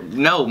why they're...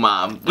 No,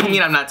 Mom. What do you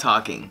mean I'm not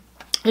talking?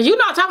 Cause you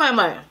not talking that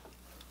much.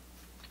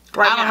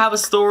 I don't have a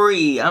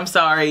story. I'm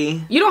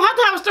sorry. You don't have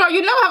to have a story.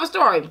 You never have a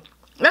story.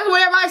 That's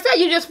what everybody said.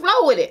 You just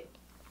flow with it.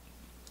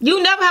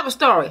 You never have a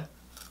story.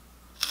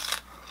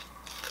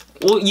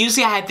 Well,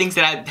 usually I had things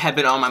that have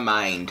been on my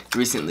mind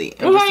recently.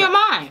 What's on your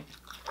mind?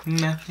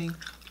 Nothing.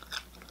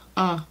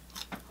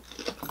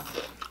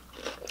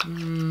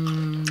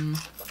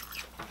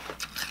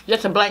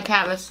 Just a blank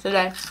canvas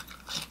today.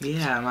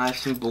 Yeah, I'm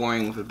actually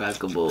boring for about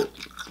a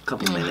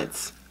couple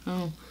minutes.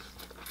 I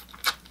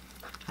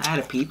had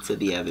a pizza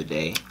the other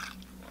day.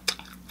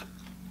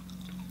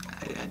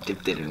 I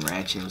dipped it in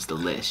ranch and it was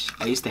delish.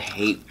 I used to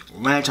hate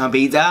ranch on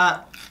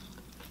pizza.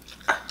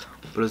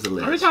 But it was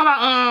delicious. Are you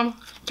talking about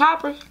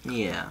toppers?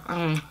 Yeah.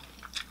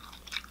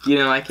 You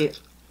didn't like it?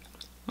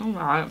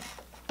 Alright.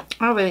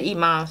 I don't really eat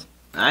mine.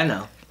 I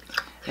know.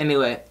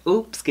 Anyway,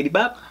 oops, skitty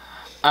bop.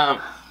 I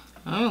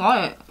don't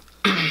like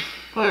it.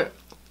 What?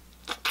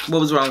 What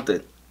was wrong with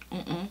it? I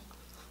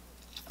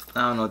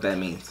don't know what that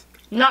means.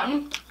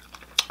 Nothing.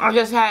 I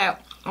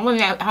wasn't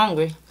that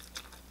hungry.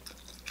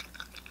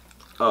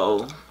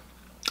 Uh-oh.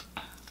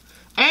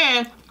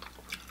 And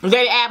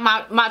they add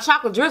my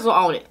chocolate drizzle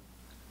on it.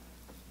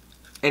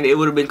 And it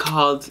would have been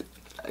called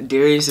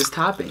Darius's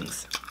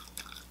Toppings.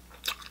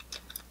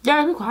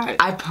 Yeah, be quiet.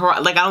 I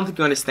don't think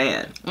you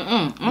understand.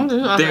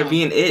 They're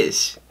being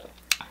ish.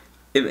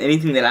 If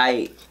anything that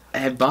I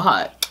had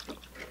bought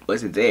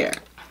wasn't there.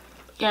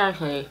 Yeah,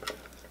 okay.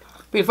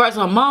 Be the first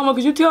one, Mama,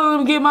 could you tell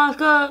them to get my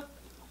stuff?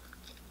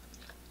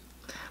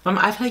 Mom,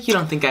 I feel like you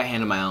don't think I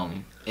handle my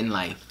own in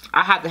life.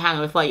 I have to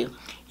handle it for you.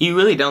 You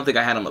really don't think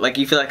I handle like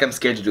you feel like I'm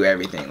scared to do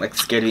everything. Like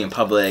scared to be in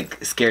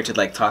public, scared to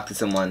like talk to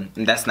someone.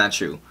 And that's not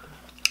true.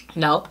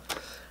 No.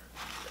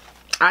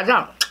 I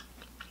don't.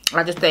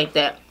 I just think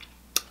that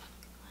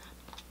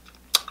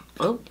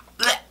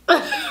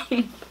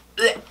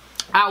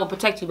I will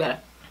protect you better.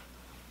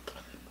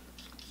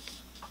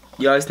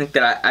 You always think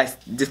that I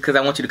just because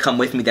I want you to come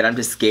with me that I'm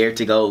just scared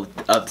to go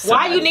up to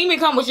somebody. Why you need me to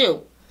come with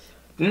you?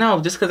 No,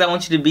 just because I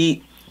want you to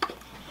be...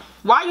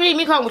 Why you need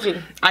me to come with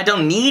you? I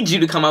don't need you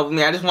to come up with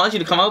me. I just want you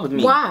to come up with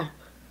me. Why?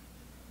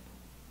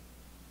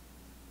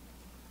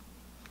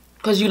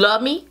 Because you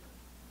love me?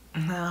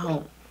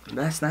 No,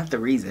 that's not the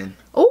reason.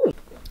 Ooh.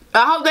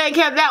 I hope they ain't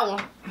kept that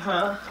one.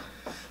 Huh?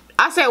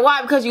 I said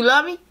why? Because you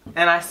love me?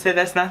 And I said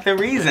that's not the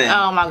reason.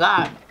 Oh my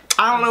God.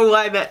 I don't know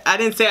why that... I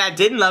didn't say I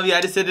didn't love you. I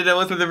just said that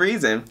wasn't the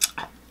reason.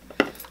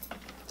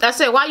 I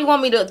said, why you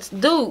want me to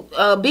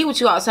be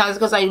with you all the time? Is it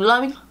because you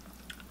love me?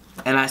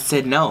 And I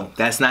said, no,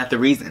 that's not the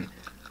reason.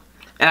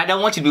 And I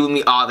don't want you to be with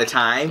me all the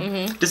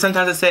time. Just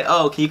sometimes I say,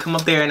 oh, can you come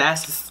up there and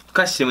ask this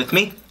question with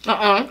me?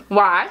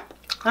 Why?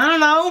 I don't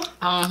know.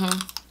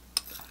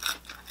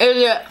 Is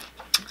it,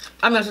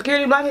 a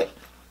security blanket?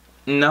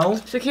 No.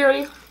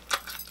 Security?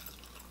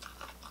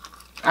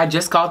 I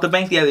just called the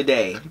bank the other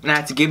day. And I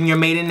had to give them your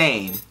maiden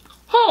name.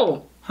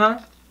 Who? Huh?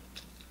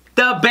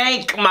 The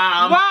bank,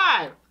 Mom.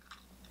 Why?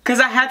 Because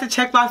I had to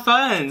check my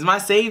funds, my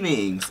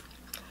savings.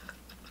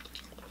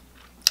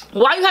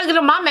 Why you had to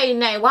get my maiden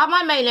name? Why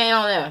my maiden name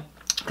on there?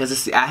 Because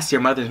it's ask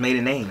your mother's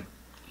maiden name.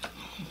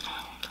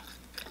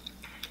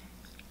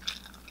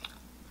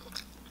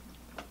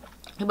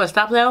 You better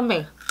stop playing with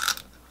me.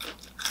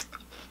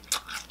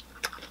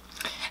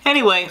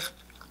 Anyway.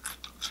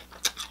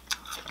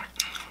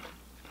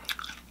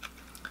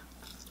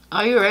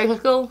 Are you ready for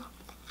school?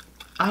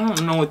 I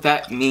don't know what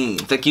that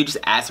means. Like you just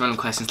ask random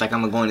questions like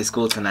I'm going to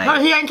school tonight. No,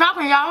 he ain't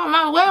talking to y'all. I'm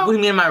not well. What do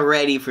you mean am I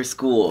ready for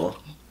school?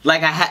 Like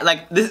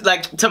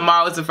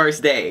tomorrow's the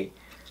first day.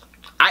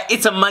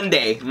 It's a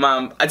Monday,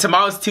 Mom.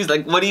 Tomorrow's Tuesday.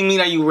 Like, what do you mean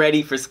are you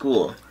ready for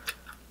school?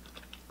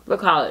 For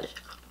college.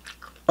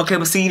 Okay,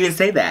 but see, you didn't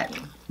say that.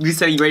 You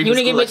said you ready for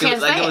school. You didn't give me a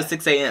chance to say it was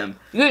 6 a.m.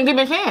 You didn't give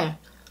me a chance.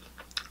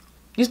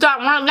 You start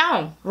running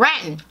down,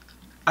 ranting.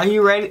 Are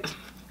you ready?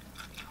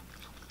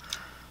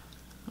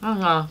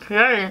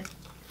 Okay.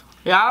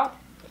 Y'all,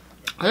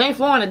 it ain't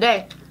 4 in a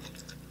day.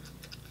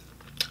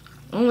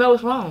 I don't know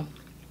what's wrong.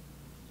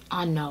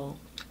 I know.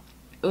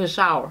 It was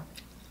sour.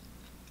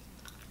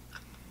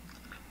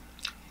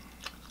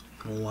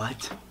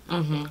 What?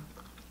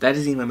 That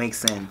doesn't even make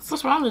sense.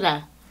 What's wrong with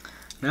that?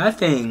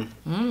 Nothing.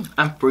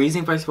 I'm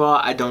freezing. First of all,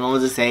 I don't know what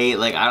to say.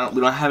 Like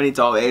we don't have any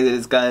tall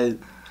eggs, guys.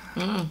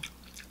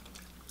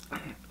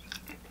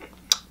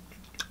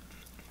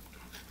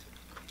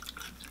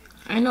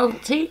 Ain't no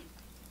tea.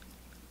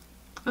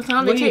 What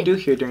do you do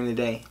here during the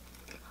day?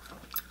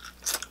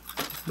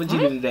 What'd you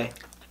do today?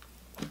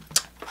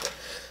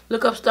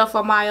 Look up stuff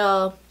for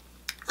my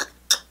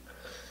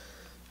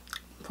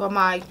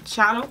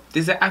channel.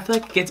 I feel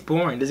like it gets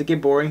boring. Does it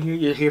get boring here?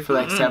 You're here for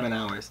like 7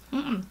 hours.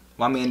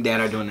 While me and Dad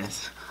are doing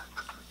this.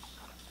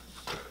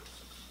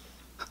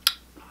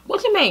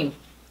 What you mean?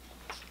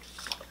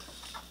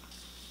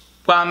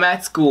 While I'm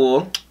at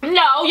school.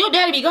 No, your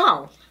daddy be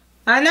gone.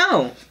 I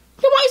know.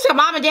 Then why you said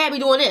mom and dad be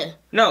doing this?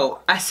 No,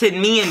 I said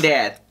me and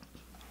Dad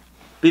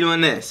be doing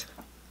this.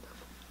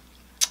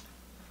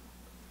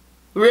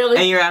 Really?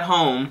 And you're at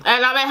home.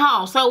 And I'm at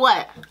home, so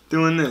what?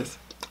 Doing this.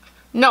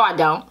 No, I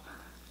don't.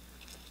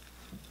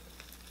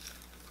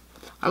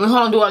 I'm at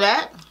home doing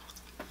that.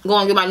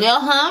 Going to get my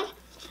nail done.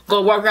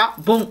 Go to work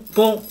out. Boom,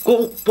 boom,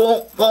 boom,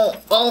 boom,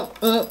 boom,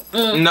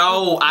 boom,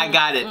 No, I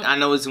got it. I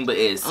know what Zumba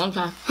is.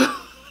 Okay.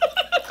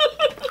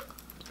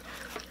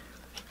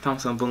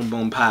 Thompson, boom,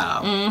 boom,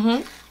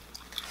 pow.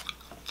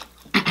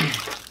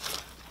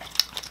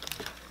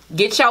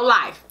 Get your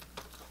life.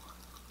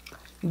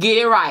 Get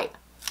it right.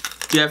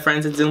 Do you have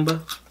friends at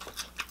Zumba?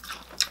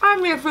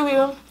 I'm here for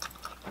you.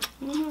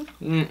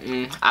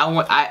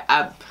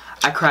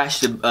 I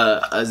crashed a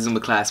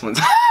Zumba class one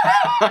time.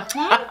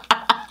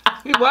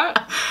 You what?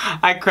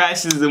 I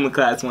crashed a Zumba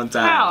class one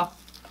time. How?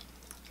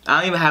 I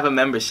don't even have a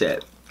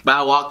membership. But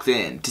I walked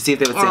in to see if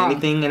they would say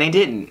anything, and they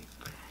didn't.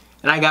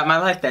 And I got my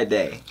life that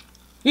day.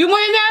 You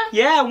went in there?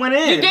 Yeah, I went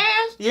in. You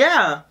danced?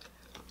 Yeah.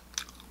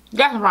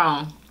 That's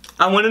wrong.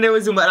 I went in there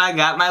with Zumba, and I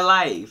got my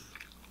life.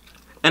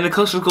 And the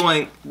coach was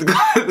going...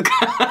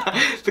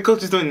 the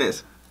coach was doing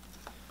this.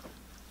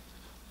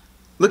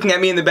 Looking at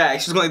me in the back.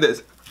 She was going like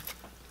this.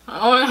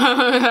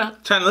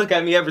 Trying to look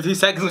at me every 3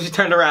 seconds when she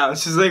turned around.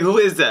 She's like, who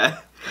is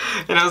that?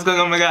 And I was going,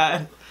 oh my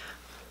god.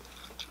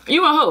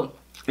 You and who?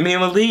 Me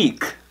and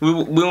Malik. We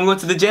went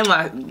to the gym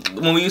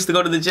when we used to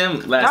go to the gym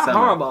last summer. That's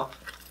horrible.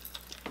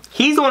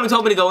 He's the one who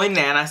told me to go in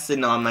there, and I said,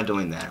 no, I'm not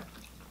doing that.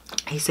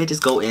 He said,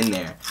 just go in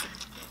there.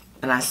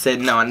 And I said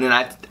no, and then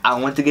I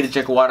went to get a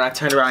drink of water, and I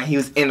turned around, and he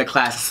was in the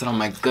class. I said, oh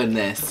my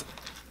goodness.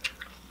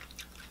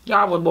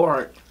 Y'all was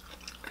bored.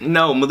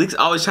 No, Malik's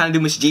always trying to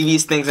do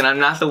mischievous things, and I'm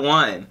not the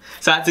one.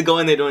 So I had to go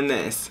in there doing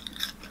this.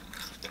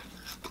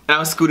 And I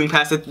was scooting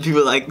past the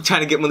people, like,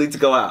 trying to get Malik to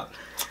go out.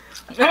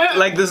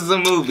 Like this is a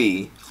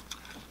movie.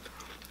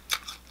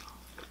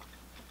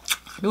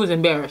 He was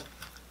embarrassed.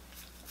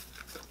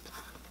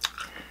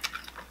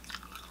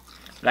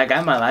 I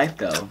got my life,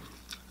 though.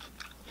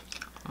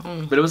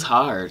 But it was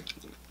hard.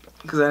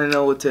 Because I didn't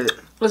know what to...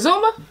 With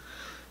Zumba?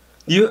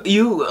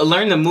 You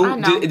learned the move. I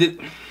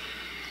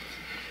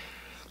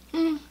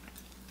know.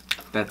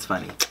 That's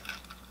funny.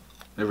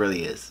 It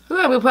really is. You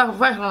gotta be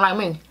professional like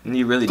me.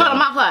 You really Come don't. to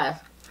my class.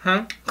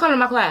 Huh? Come to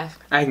my class.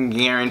 I can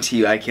guarantee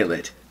you I kill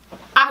it.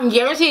 I can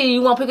guarantee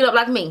you won't pick it up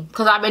like me.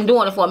 Because I've been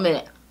doing it for a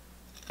minute.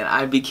 And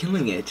I'd be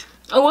killing it.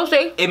 Oh, we'll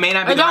see. It may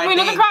not be and the don't right be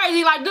looking thing.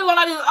 crazy like doing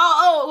like this.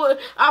 Oh,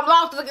 I'm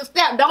lost to the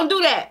step. Don't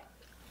do that.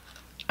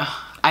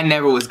 I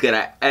never was good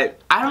at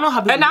I don't know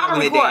how people do it when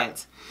they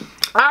dance.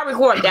 I'll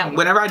record that one.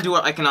 Whenever I do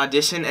like an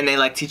audition and they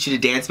like teach you the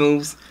dance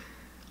moves,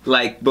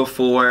 like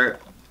before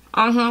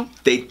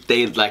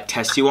they like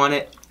test you on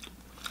it,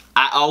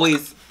 I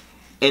always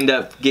end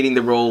up getting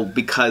the role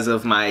because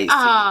of my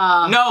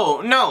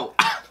no.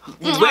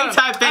 Wait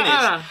till I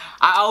finish.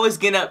 I always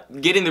get up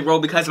getting the role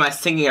because of my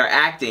singing or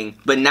acting,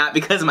 but not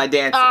because of my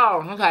dancing.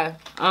 Oh, okay.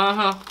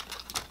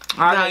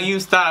 Now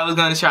you thought I was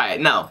gonna try it.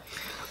 No.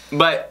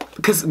 But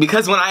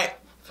because when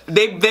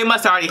they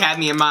must already have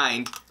me in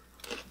mind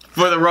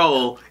for the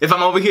role if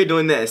I'm over here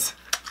doing this.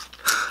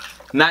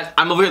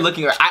 I'm over here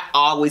looking, I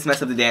always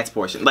mess up the dance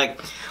portion. Like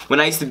when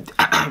I used to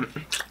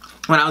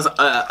when I was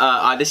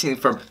auditioning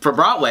for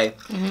Broadway,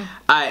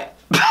 I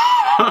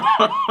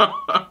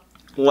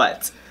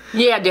what?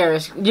 Yeah,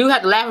 Darius, you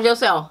have to laugh at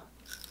yourself.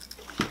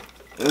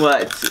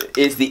 What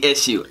is the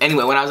issue?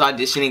 Anyway, when I was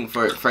auditioning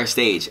for a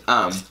stage,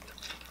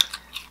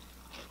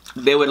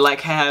 they would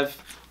like have.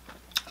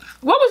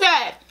 What was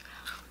that?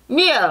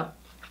 Yeah,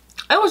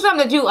 it was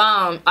something that you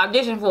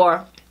auditioned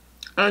for,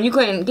 and you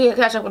couldn't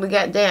catch up with the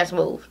dance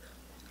moves.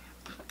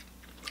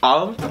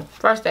 All of them?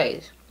 First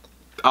stage.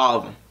 All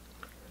of them.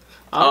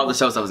 All the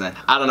shows I was in.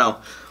 I don't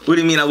know. What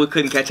do you mean we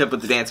couldn't catch up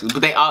with the dance moves?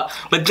 But they all.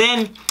 But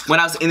then when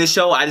I was in the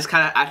show, I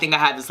think I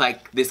had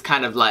this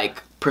kind of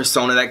like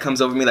persona that comes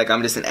over me. Like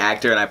I'm just an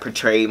actor and I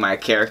portray my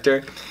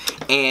character,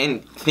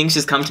 and things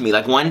just come to me.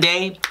 Like one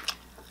day,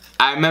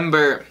 I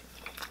remember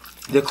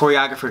the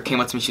choreographer came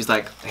up to me. She was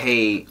like,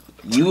 "Hey,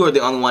 you are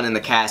the only one in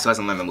the cast who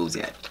hasn't learned the moves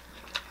yet."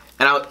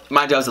 And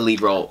my job was a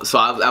lead role, so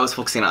I was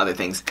focusing on other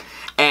things,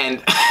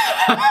 and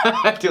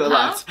I did a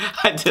lot.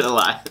 I did a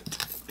lot.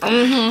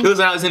 It was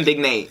when I was in Big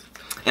Nate,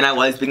 and I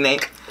was Big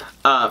Nate.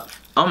 Oh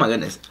my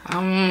goodness.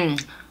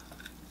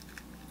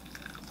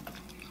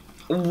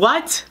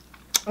 What?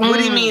 What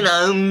do you mean,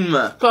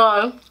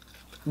 So,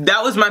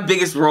 That was my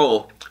biggest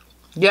role.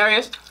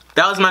 Darius?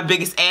 That was my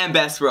biggest and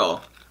best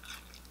role.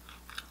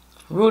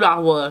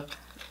 Rudolph was.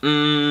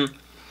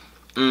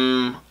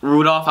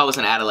 Rudolph, I was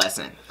an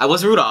adolescent. I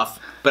was Rudolph,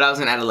 but I was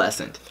an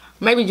adolescent.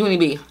 Maybe Junie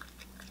B.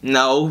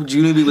 No,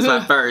 Junie B was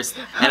my first,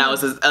 and I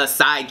was a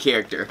side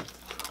character.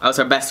 I was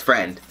her best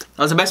friend.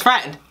 I was her best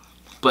friend,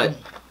 but I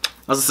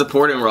was a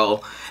supporting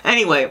role.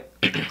 Anyway,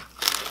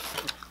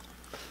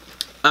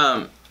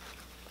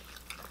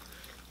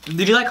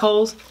 did you like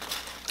holes?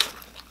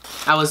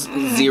 I was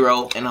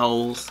 0 in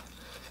holes.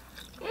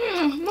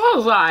 What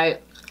was I?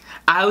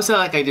 I also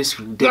like I just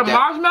did The that.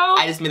 marshmallow?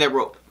 I just made that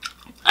rope.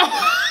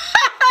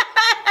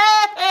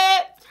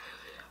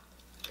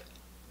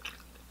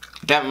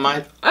 That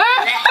might.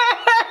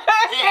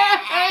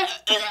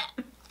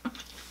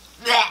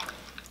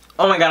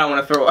 Oh my god, I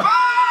want to throw up.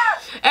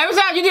 Every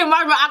time you did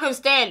marshmallow, I couldn't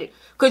stand it.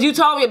 Because you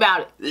told me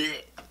about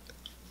it.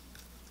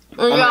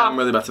 Oh my god, I'm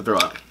really about to throw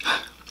up.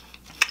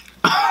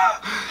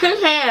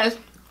 His hands.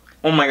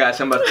 Oh my gosh,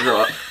 I'm about to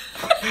throw up.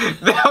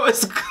 That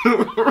was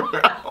gross.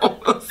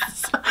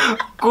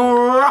 Gross.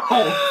 Oh,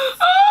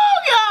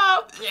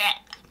 y'all.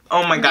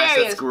 Oh my gosh,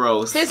 Darius, that's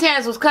gross. His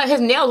hands was cut. His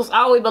nails was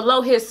all the way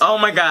below his. Oh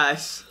my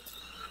gosh.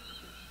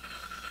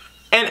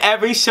 In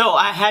every show,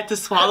 I had to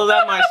swallow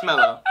that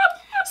marshmallow.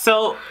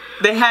 So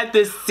they had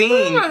this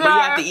scene where you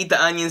have to eat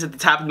the onions at the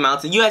top of the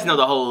mountain. You guys know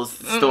the whole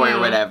story or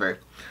whatever.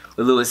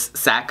 With Louis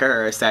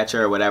Satcher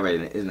or whatever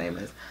his name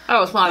is. That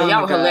was funny.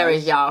 Y'all were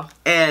hilarious, y'all.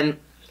 And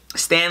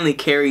Stanley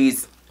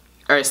carries,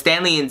 or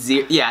Stanley and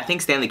Zero, yeah, I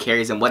think Stanley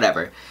carries him,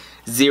 whatever.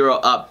 Zero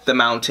up the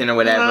mountain or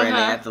whatever, and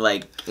they have to,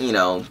 like, you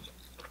know,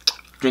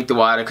 drink the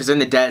water because they're in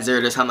the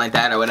desert or something like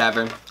that or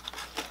whatever.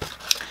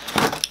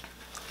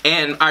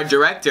 And our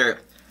director,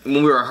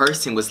 when we were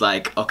rehearsing, was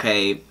like,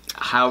 okay,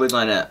 how are we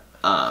gonna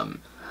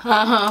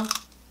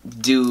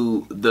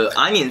do the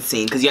onion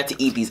scene? Because you have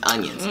to eat these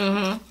onions.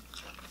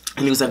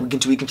 And he was like,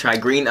 we can try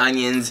green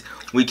onions.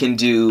 We can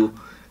do,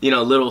 you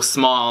know, little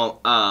small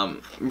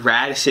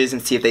radishes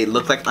and see if they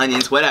look like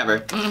onions,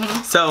 whatever.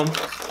 So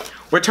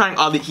we're trying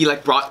all the, he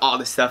like brought all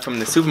the stuff from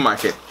the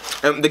supermarket.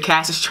 And the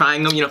cast is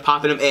trying them, you know,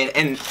 popping them in.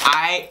 And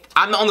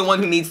I'm the only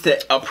one who needs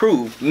to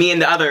approve, me and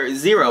the other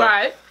Zero.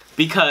 Right.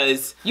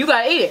 Because you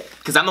gotta eat it.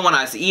 Because I'm the one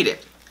that has to eat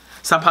it.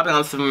 So I'm popping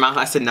on the mouth.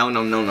 I said, no,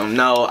 no, no, no,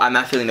 no. I'm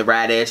not feeling the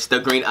radish, the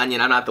green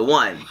onion. I'm not the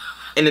one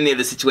in any of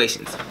the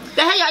situations.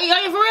 The hell, y'all eat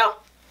onion for real?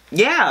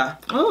 Yeah.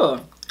 Oh.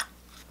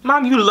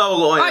 Mom, you love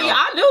oil. Oh, yeah,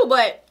 I do,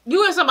 but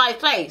you in somebody's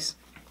place.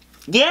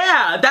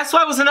 Yeah, that's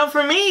why it was enough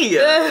for me.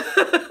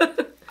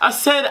 I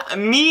said,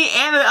 me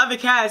and the other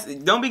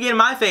cast, don't be getting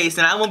my face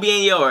and I won't be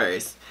in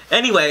yours.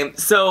 Anyway,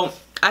 so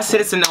I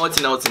said it's a no, it's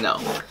a no, it's a no.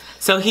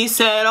 So he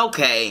said,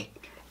 okay.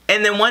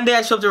 And then one day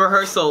I showed up to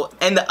rehearsal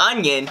and the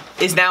onion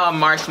is now a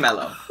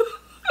marshmallow.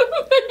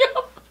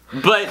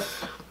 But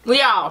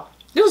y'all,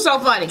 this was so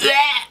funny.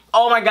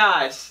 Oh my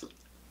gosh.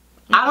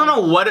 I don't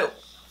know what it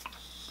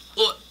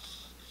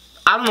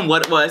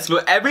was,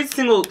 but every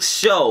single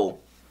show,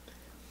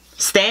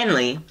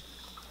 Stanley,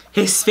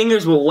 his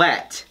fingers were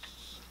wet.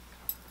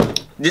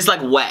 Just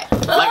like wet.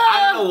 Like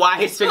I don't know why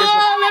his fingers were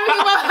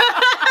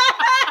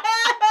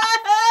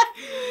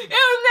It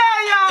was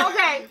there, y'all,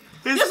 okay.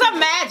 Just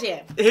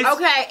imagine.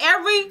 Okay,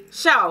 every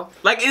show.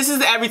 Like this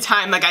is every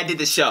time like I did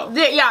the show.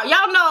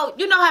 Y'all know,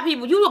 you know how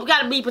people, you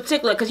gotta be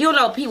particular because you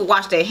know people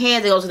wash their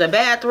hands, they go to the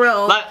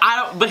bathroom. Like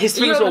but his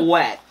fingers were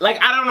wet.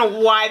 Like I don't know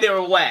why they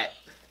were wet,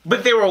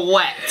 but they were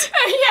wet.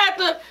 And he had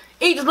to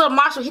eat this little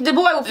marshmallow. The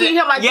boy would feed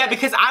him like this. Yeah,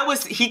 because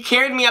he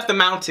carried me up the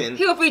mountain.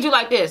 He would feed you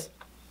like this.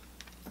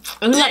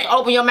 And you had to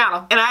open your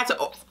mouth. And I had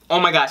to, oh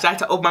my gosh, I had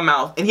to open my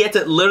mouth. And he had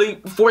to literally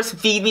force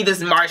feed me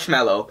this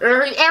marshmallow.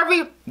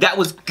 That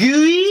was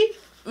gooey.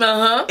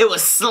 It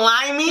was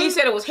slimy. He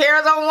said it was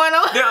hairs on one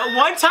of them.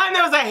 One time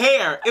there was a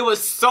hair. It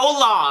was so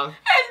long. And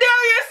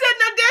Darius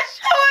sitting up there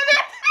chewing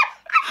it.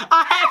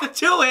 I had to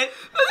chew it.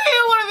 Because he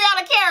didn't want to be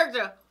out of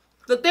character.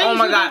 The thing you do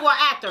for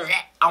an actor.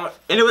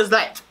 And it was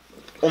like,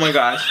 oh my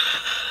gosh.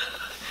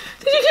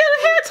 Did you hear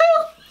the hair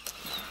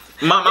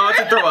too? Mom, I want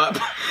to throw up.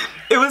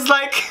 It was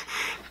like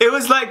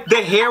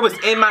the hair was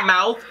in my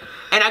mouth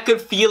and I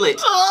could feel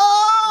it.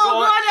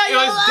 Oh, it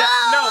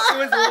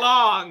was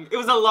long. It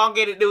was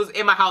elongated. It was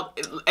in my mouth.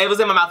 It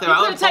was in my mouth. If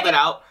I would have pulled it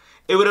out,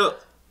 it would have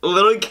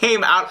literally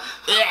came out.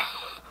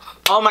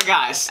 Oh my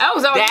gosh.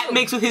 That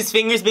mixed with his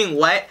fingers being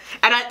wet.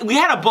 And we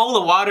had a bowl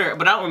of water,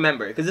 but I don't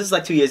remember because this is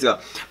like 2 years ago.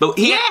 But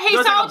there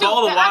was like a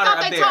bowl of water I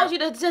thought they told you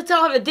to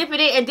tell him to dip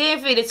it in and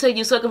then feed it to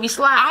you so it could be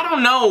slimy. I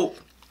don't know.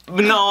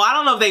 No, I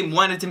don't know if they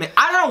wanted to make.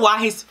 I don't know why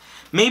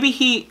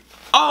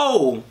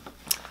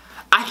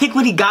I think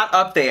when he got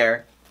up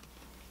there,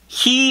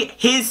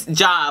 his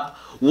job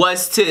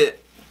was to,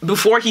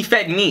 before he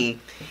fed me,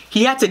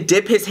 he had to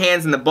dip his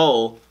hands in the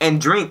bowl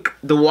and drink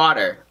the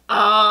water.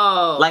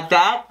 Oh. Like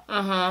that?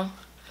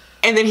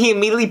 And then he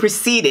immediately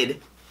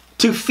proceeded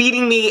to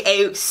feeding me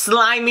a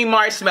slimy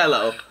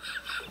marshmallow.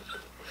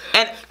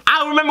 And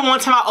I remember one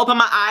time I opened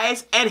my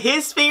eyes and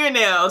his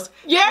fingernails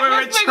were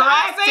retracted.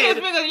 I see his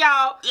fingers,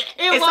 y'all.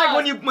 It's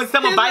like when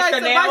someone bites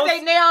their nails. Bites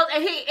their nails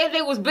and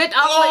they was bent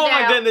all the way down.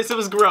 Oh my goodness, it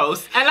was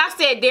gross. And I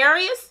said,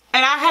 Darius.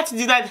 And I had to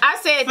do that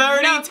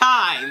 30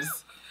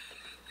 times.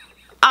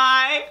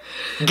 I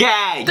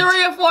gagged.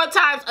 3 or 4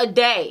 times a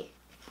day.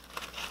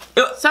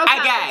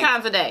 Sometimes 6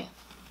 times a day.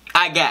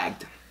 I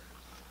gagged.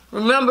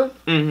 Remember?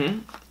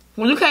 Mm-hmm.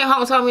 When you came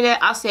home and told me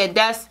that, I said,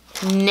 that's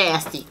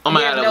nasty. Oh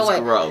my God, that was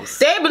gross.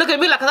 They be looking at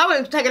me like, because I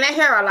wasn't taking that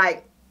hair out,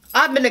 like,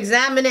 I've been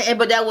examining it,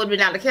 but that would have been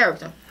out of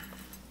character.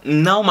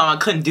 No, Mom, I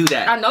couldn't do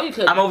that. I know you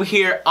couldn't. I'm over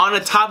here on the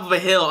top of a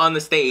hill on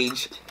the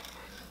stage.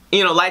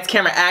 You know, lights,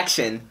 camera,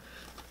 action.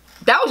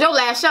 That was your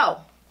last show.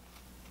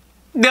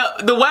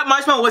 The wet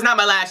marshmallow was not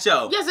my last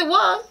show. Yes, it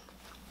was.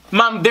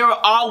 Mom, they were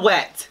all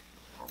wet.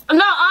 No,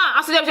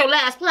 I said that was your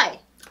last play.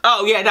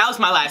 Oh, yeah, that was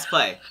my last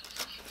play.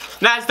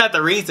 That's not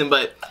the reason,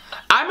 but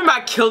I remember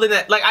I killed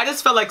it. Like, I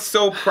just felt like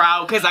so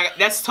proud because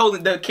that's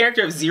totally, the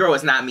character of Zero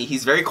is not me.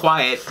 He's very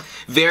quiet,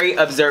 very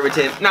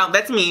observative. Now,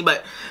 that's me,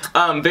 but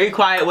very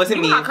quiet,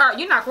 wasn't me.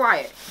 You're not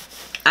quiet.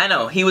 I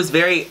know. He was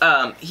very,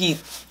 he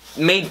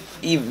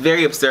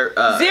very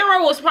observant.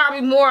 Zero was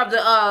probably more of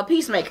the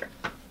peacemaker.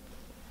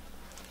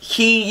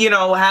 He, you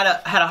know, had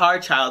a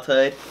hard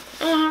childhood.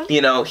 Mm-hmm.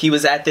 You know, he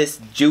was at this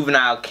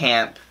juvenile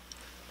camp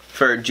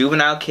for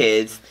juvenile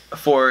kids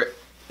for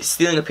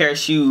stealing a pair of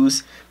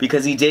shoes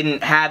because he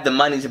didn't have the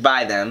money to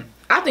buy them.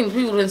 I think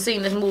people have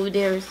seen this movie,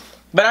 Darius.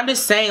 But I'm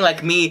just saying,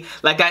 like me,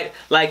 like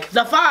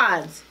the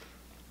Fonz.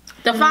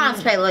 The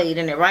Fonz played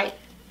in it, right?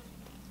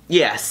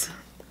 Yes.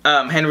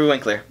 Henry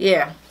Winkler.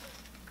 Yeah.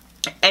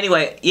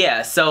 Anyway,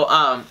 yeah, so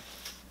I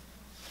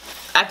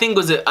think it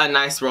was a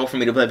nice role for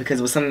me to play because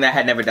it was something that I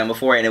had never done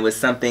before, and it was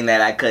something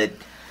that I could,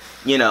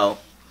 you know,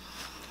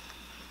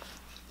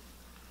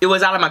 it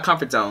was out of my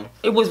comfort zone.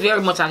 It was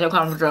very much out of your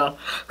comfort zone.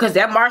 Because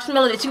that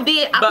marshmallow that you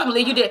did, I couldn't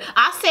believe you did.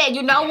 I said,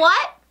 you know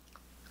what?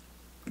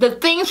 The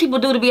things people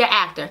do to be an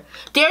actor,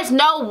 there's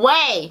no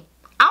way.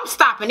 I'm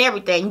stopping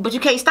everything, but you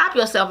can't stop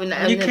yourself in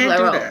the You can't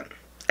do that.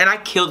 And I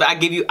killed it. I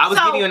was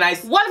giving you a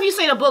nice... What if you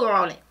seen a booger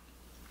on it?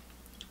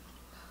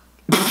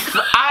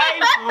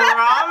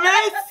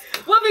 I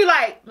promise. We'll be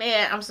like,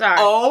 man, I'm sorry.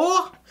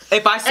 Oh,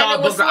 if I saw a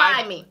booger,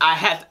 slimy.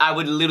 I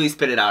would literally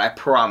spit it out. I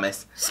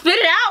promise. Spit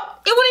it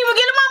out? It wouldn't even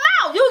get in my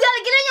mouth. You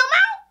gotta get in your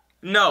mouth.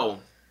 No.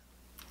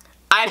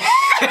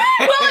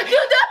 What would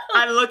you do?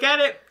 I'd look at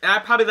it and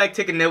I'd probably like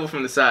take a nibble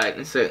from the side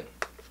and say,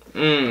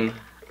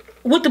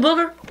 With the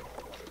booger?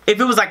 If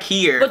it was like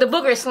here. But the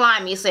booger is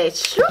slimy. You said,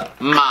 shoot.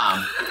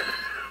 Mom.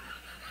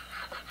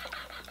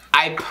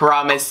 I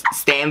promise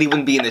Stanley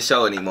wouldn't be in the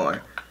show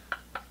anymore.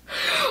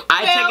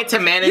 I take it to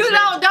management. You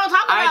know, don't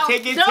talk about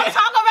character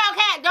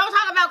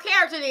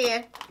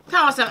then.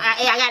 Tell me something.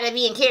 I gotta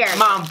be in character.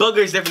 Mom,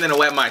 booger's different than a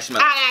wet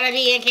marshmallow. I gotta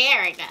be in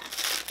character.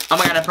 Oh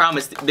my God, I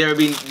promise there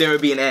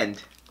would be an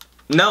end.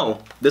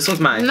 No, this one's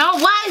mine. No,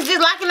 why is this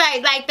like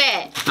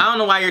that? I don't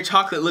know why your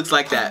chocolate looks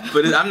like that,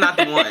 but I'm not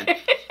the one.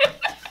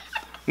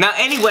 Now,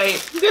 anyway,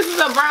 this is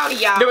a brownie,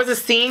 y'all. There was a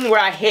scene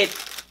where I hit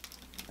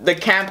the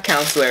camp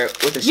counselor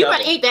with a shovel. You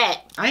better eat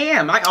that. I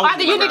am. I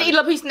think you need to eat a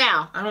little piece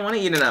now. I don't want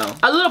to eat it now.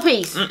 A little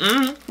piece.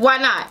 Why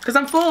not? Because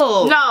I'm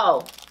full.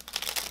 No.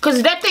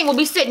 Because that thing will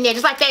be sitting there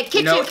just like that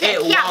kitchen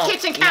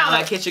kitchen counter. Now,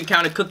 that kitchen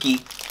counter cookie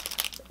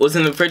was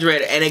in the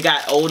refrigerator and it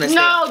got old and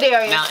stale. No,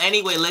 Darius. Now,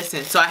 anyway,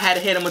 listen. So I had to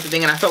hit him with the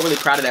thing and I felt really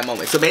proud of that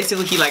moment. So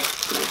basically, he like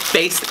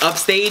faced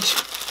upstage.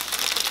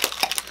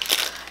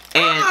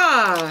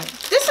 And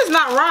this is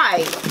not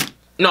right.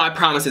 No, I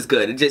promise it's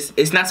good.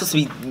 It's not supposed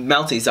to be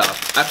melting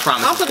soft. I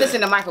promise. I'll put this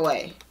in the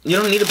microwave. You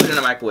don't need to put it in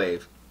the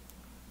microwave.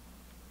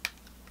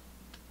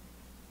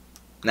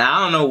 Now, I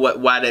don't know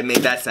why they made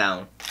that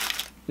sound.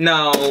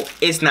 No,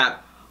 it's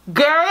not.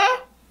 Girl?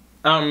 I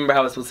don't remember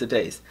how it's supposed to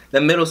taste.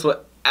 The middle's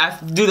what...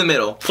 Do the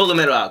middle. Pull the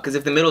middle out. Because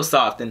if the middle's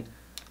soft, then...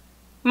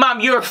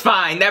 Mom, you're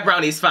fine. That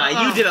brownie's fine.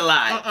 You did a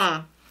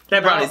lot.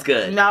 That brownie's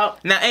good. No.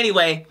 Now,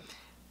 anyway,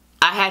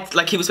 I had...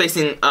 Like, he was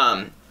facing...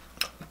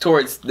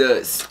 towards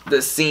the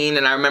scene,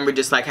 and I remember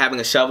just like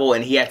having a shovel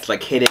and he had to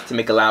like hit it to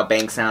make a loud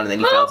bang sound, and then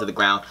he fell to the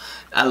ground.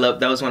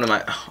 That was one of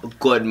my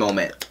good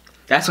moment.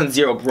 That's when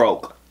Zero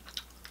broke,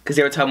 because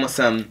they were talking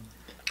about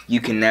you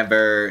can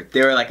never,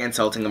 they were like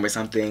insulting him or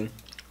something,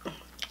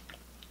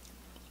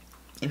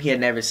 and he had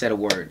never said a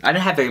word. I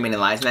didn't have very many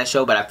lines in that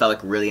show, but I felt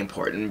like really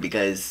important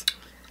because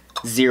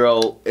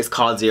Zero is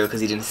called Zero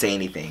because he didn't say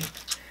anything.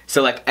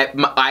 So like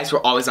my eyes were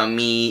always on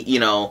me,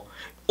 you know.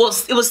 Well,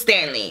 it was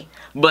Stanley,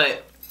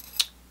 but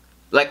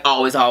like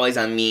always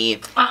on me.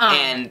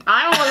 And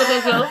I don't want to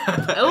look at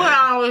you. It was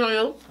always on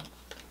you.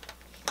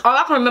 All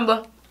I can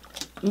remember,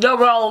 your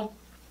role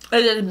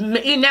is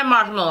eating that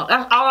marshmallow.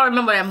 That's all I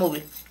remember that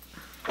movie.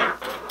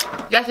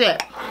 That's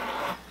it.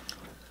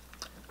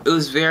 It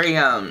was very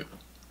it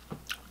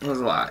was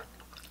a lot.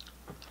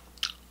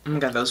 Oh my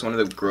God, that was one of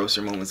the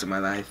grosser moments of my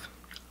life.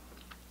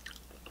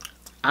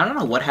 I don't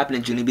know what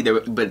happened to Junie B,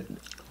 but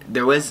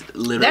there was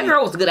literally... That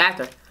girl was a good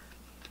actor.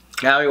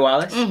 Valerie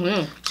Wallace?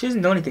 She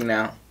doesn't do anything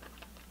now.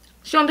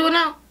 She don't do it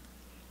now?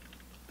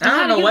 I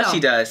don't know what she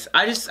does.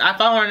 I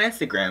follow her on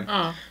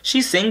Instagram.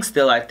 She sings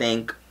still, I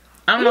think.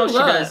 I don't know what she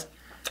does.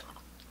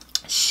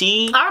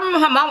 I remember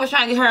her mom was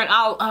trying to get her in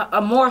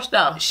all more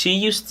stuff.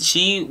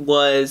 She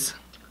was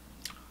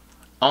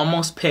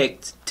almost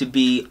picked to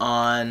be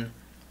on.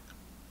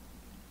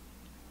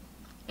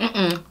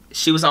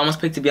 She was almost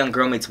picked to be on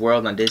Girl Meets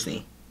World on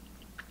Disney.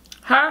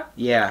 Her?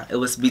 Yeah, it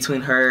was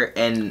between her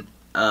and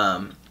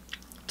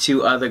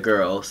 2 other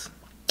girls.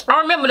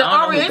 I remember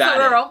the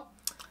Oriental girl.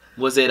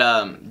 Was it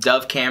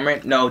Dove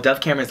Cameron? No,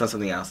 Dove Cameron's done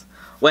something else.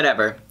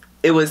 Whatever.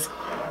 It was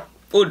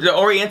the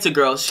Oriental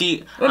girl.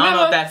 I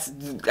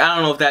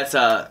don't know if that's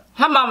her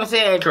mama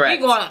said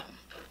correct.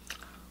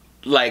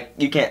 Like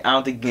you can't. I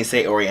don't think you can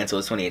say Oriental.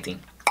 It's 2018.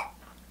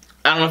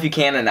 I don't know if you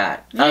can or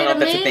not. I don't know if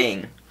that's a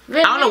thing.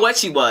 Really? I don't know what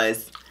she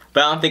was,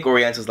 but I don't think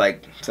Oriental's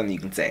like something you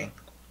can say.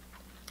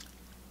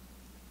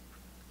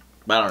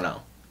 But I don't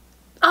know.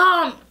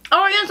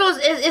 Oriental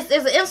is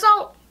an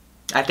insult?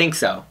 I think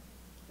so.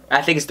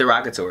 I think it's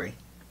derogatory.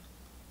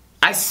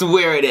 I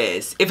swear it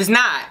is. If it's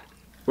not,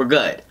 we're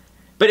good.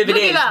 But if it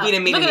is, we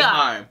didn't mean any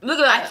harm. Look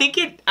at that.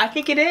 I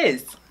think it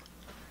is.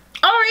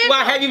 Oriental.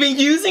 Well, have you been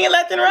using it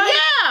left and right?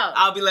 Yeah.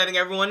 I'll be letting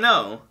everyone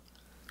know.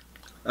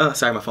 Oh,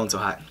 sorry, my phone's so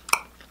hot.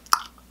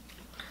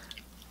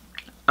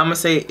 I'm gonna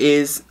say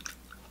is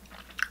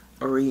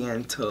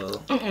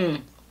Oriental.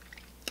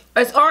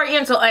 It's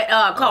Oriental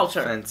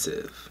culture.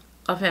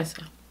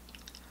 Offensive.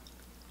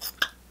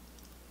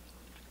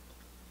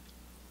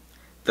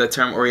 The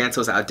term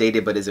Oriental is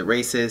outdated, but is it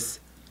racist?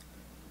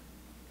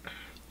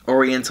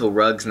 Oriental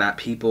rugs, not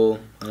people.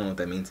 I don't know what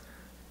that means.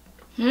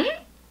 The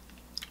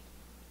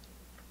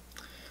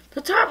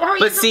term Oriental.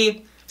 But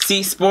see,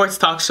 sports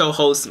talk show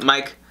host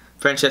Mike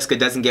Francesca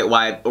doesn't get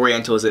why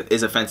Oriental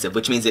is offensive,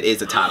 which means it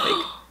is a topic.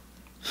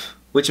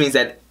 Which means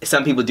that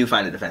some people do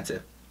find it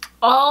offensive.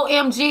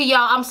 OMG,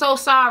 y'all! I'm so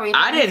sorry.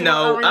 I didn't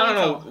know. I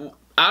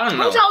don't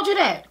know. Who told you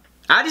that?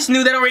 I just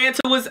knew that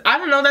Oriental was. I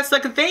don't know. That's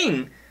like a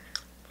thing.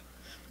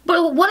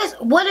 But what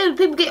do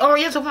people get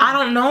Oriental from? I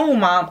don't know,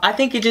 Mom. I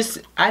think it's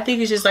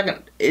just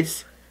like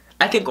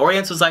I think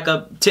Oriental's like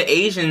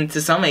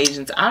to some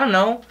Asians. I don't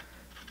know.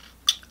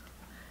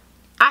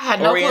 I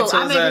had no clue.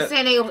 I've been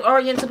saying they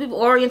Oriental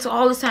people Oriental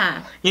all the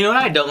time. You know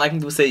what I don't like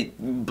when people say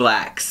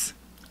blacks.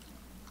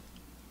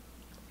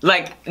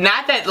 Like,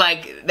 not that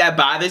like that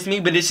bothers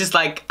me, but it's just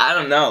like I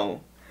don't know.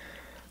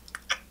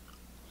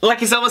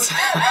 Like it's almost.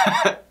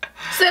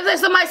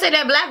 Somebody say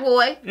that black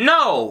boy.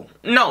 No,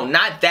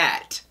 not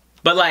that.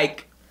 But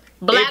like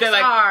blacks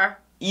are.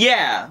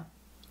 Yeah.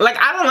 Like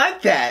I don't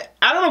like that.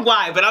 I don't know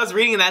why, but I was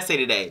reading an essay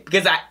today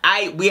because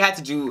we had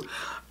to do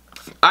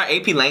our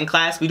AP Lang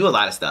class. We do a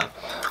lot of stuff.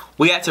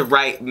 We had to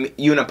write.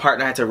 You and a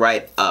partner had to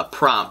write a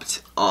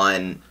prompt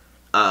on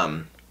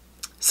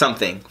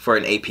something for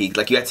an AP.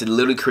 Like you had to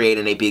literally create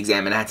an AP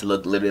exam and it had to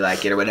look literally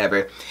like it or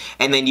whatever.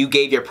 And then you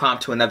gave your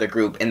prompt to another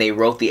group and they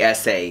wrote the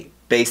essay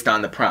based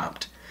on the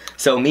prompt.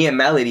 So me and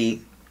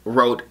Melody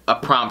wrote a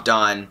prompt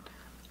on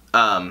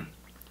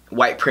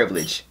white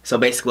privilege. So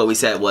basically what we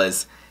said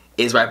was,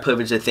 is white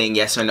privilege a thing,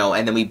 yes or no?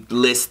 And then we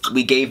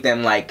gave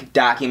them like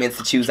documents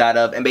to choose out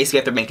of and basically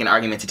have to make an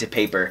argumentative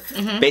paper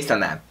based on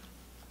that.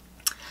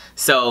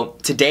 So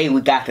today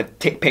we got the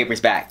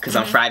papers back because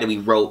on Friday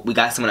we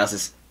got someone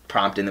else's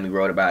prompt and then we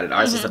wrote about it.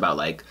 Ours is about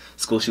like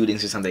school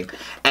shootings or something.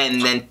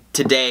 And then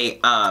today,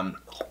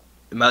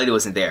 Melody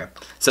wasn't there.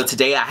 So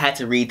today I had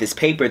to read this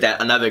paper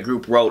that another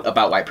group wrote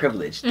about white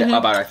privilege,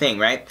 about our thing,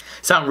 right?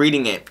 So I'm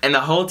reading it and the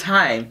whole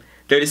time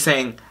they're just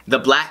saying, the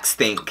blacks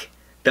think,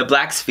 the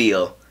blacks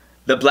feel,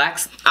 the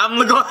blacks, I'm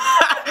going, and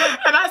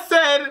I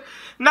said,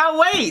 now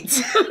wait,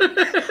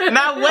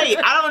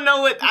 I don't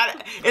know what,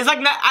 it's like,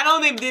 I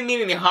don't think it didn't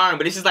mean any harm,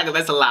 but it's just like,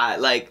 that's a lot,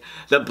 like,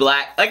 the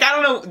black, like, I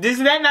don't know, does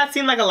that not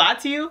seem like a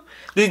lot to you?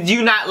 Did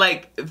you not,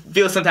 like,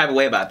 feel some type of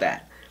way about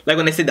that? Like,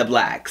 when they said the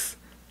blacks?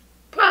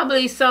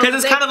 Probably so.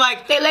 Because it's kind of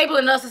like, they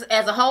labeling us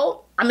as a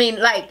whole? I mean,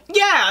 like.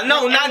 Yeah,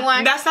 no,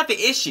 that's not the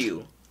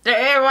issue.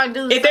 Everyone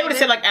do. If they would have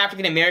said like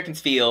African Americans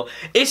feel,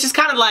 it's just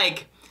kind of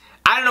like,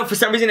 I don't know, for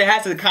some reason it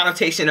has the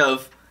connotation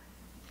of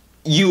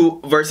you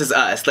versus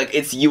us. Like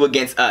it's you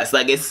against us.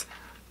 Like it's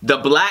the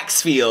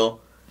blacks feel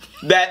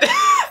that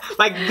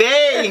like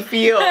they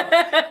feel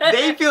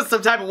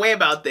some type of way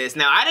about this.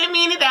 Now I didn't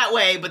mean it that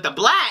way, but the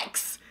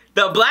blacks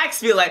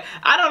feel like,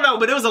 I don't know,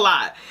 but it was a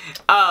lot.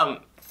 And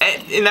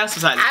that's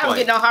besides the point. I don't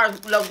get no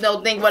hard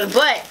no thing about it,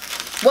 but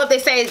what they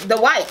say, the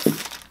whites.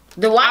 I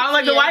don't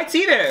like the whites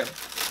either.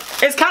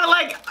 It's kind of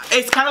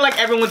like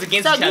everyone's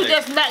against each other.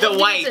 The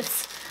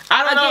whites.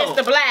 I don't know. Against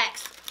the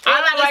blacks.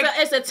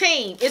 It's a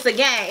team. It's a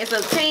gang. It's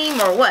a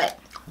team or what?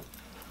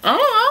 I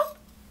don't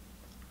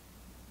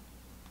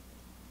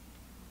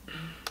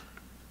know.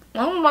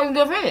 I don't know why you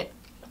get offended.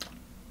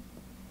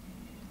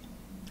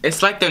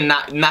 It's like they're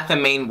not the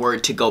main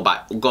word to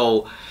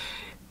go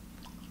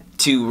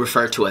to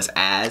refer to us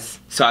as.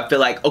 So I feel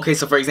like, okay,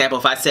 so for example,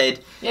 if I said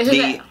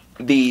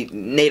the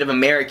Native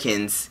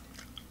Americans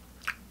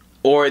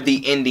or the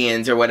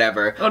Indians or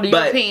whatever. Or the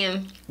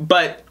European.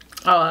 But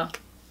I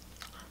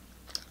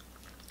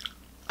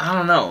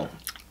don't know.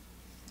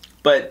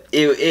 But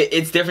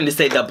it's different to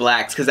say the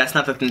blacks because that's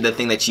not the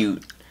thing that you.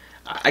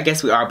 I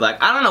guess we are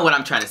black. I don't know what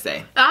I'm trying to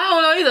say. I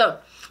don't know either.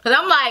 Cause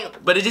I'm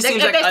like, but it just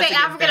seems like if they say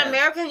African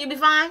American, you'd be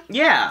fine.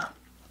 Yeah,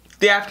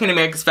 the African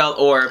Americans felt,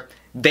 or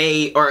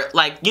they, or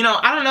like, you know,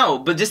 I don't know,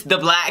 but just the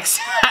blacks.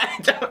 I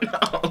don't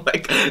know.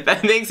 Like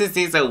that makes it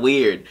seem so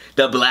weird.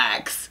 The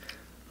blacks.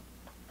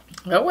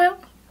 Oh well.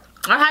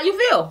 How you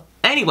feel?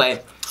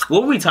 Anyway,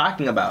 what were we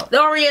talking about?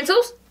 The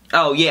Orientals.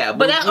 Oh yeah,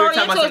 but that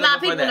Oriental is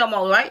not people no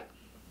more, right?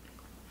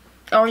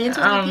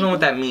 Oriental. I don't know what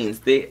that means.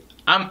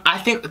 I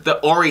think the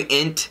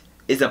Orient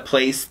is a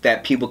place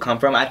that people come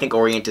from. I think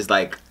Orient is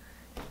like.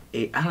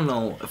 I don't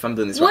know if I'm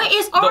doing this right. What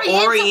is Orient?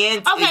 The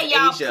Orient okay, is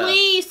y'all, Asia.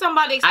 please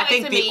somebody explain to me.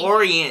 I think the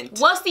Orient.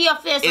 What's the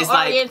offense of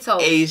Oriental?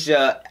 Like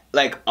Asia,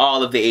 like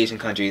all of the Asian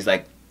countries,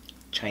 like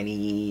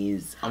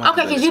Chinese.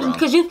 Okay,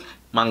 because you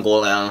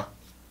Mongolia,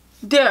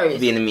 Darius,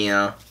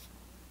 Vietnamese,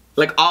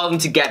 like all of them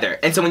together.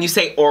 And so when you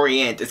say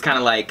Orient, it's kind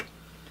of like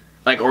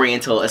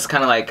Oriental. It's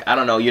kind of like, I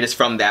don't know. You're just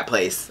from that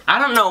place. I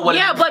don't know what.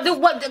 Yeah, but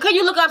what? Can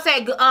you look up?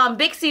 Say,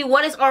 Big C.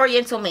 What does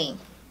Oriental mean?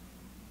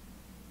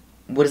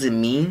 What does it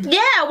mean?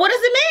 Yeah, what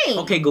does it mean?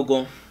 Okay,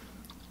 Google.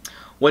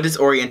 What does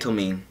Oriental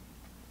mean?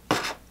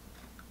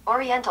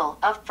 Oriental,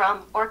 of,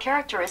 from, or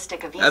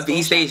characteristic of East Asia. Of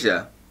East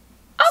Asia.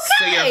 Okay.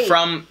 So you're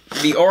from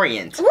the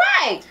Orient.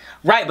 Right.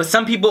 Right, but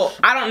some people,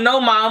 I don't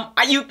know, Mom.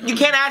 You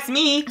can't ask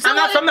me. So I'm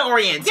not from the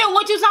Orient. Then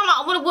what you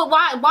talking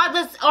about? Why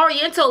does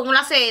Oriental, when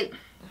I say,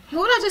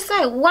 what did I just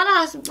say? Why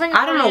did I bring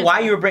I don't know why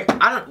you were bringing,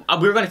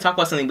 we were going to talk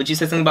about something, but you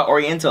said something about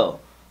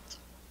Oriental.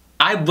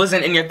 I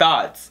wasn't in your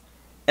thoughts.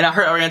 And I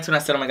heard Oriental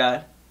and I said, oh my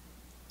God.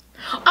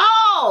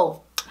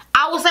 Oh,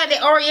 I was saying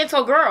the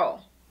Oriental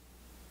girl.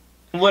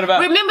 What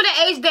about? Remember the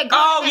age that girl?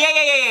 Oh,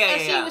 yeah.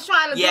 And she was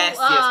trying to do, yes.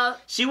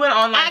 She went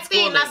online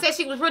acting, and I said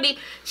she was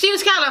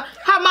kind of,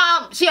 her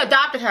mom, she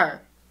adopted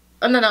her.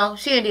 Oh, no,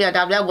 she didn't get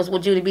adopted. That was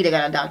what Judy B that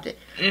got adopted.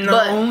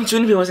 No,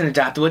 Judy B wasn't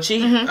adopted, was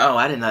she? Mm-hmm. Oh,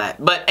 I didn't know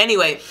that. But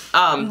anyway,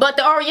 but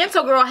the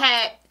Oriental girl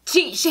had,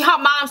 her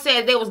mom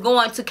said they was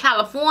going to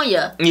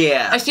California.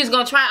 Yeah. And she's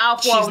going to try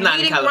out for a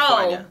leading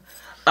role.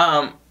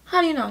 How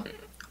do you know?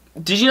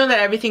 Did you know that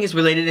everything is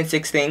related in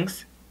 6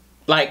 things?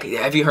 Like,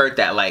 have you heard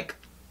that? Like,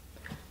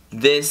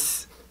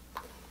 this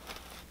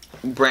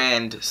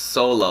brand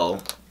Solo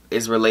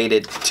is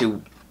related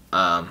to,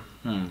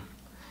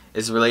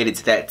 is related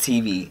to that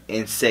TV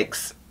in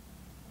 6.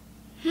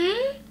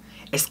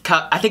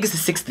 I think it's the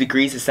 6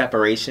 degrees of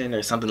separation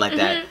or something like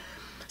that.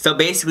 So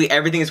basically,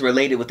 everything is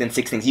related within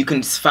 6 things. You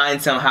can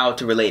find somehow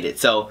to relate it.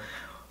 So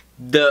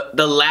the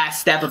last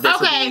step of this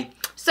would be,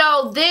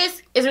 so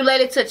this is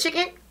related to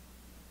chicken?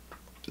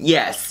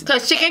 Yes.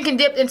 Because chicken can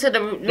dip into the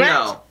ranch?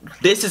 No.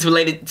 This is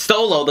related,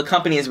 Solo, the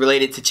company is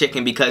related to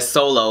chicken because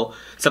Solo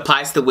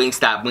supplies to Wing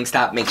Stop. Wing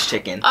Stop makes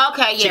chicken.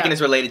 Okay, yeah. Chicken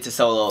is related to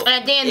Solo.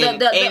 And then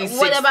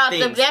what about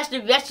the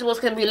vegetables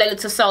can be related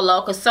to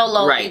Solo? Because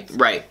Solo is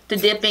the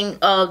dipping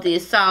of the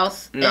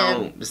sauce.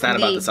 No, it's not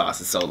about the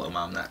sauce. It's Solo,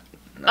 Mom. Not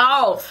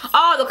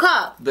the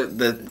cup.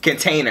 The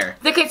container.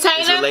 The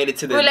container is related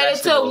to the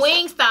vegetables. To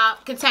Wing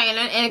Stop container,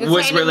 and the container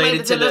was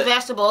related to the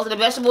vegetables, and the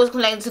vegetables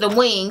related to the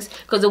wings,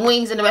 because the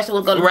wings and the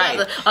vegetables go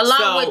together,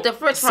 along with the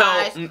French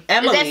fries.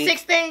 Emily, is that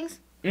 6 things?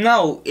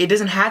 No, it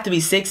doesn't have to be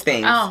 6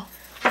 things. Oh,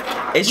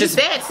 it's just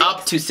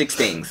up to 6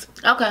 things.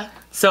 Okay.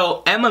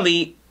 So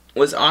Emily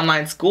was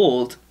online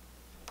schooled,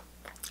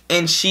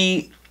 and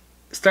she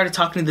started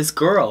talking to this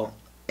girl,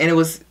 and it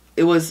was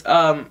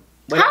her?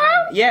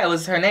 Yeah, it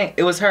was her name.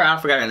 It was her. I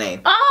forgot her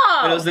name. Oh.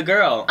 But it was the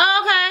girl.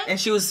 Oh, okay. And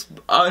she was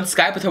on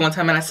Skype with her one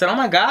time, and I said, oh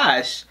my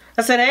gosh.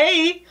 I said,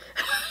 hey.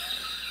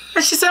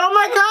 And she said, oh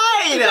my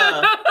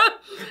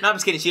God. No, I'm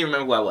just kidding. She didn't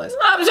remember who I was.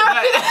 I'm sorry.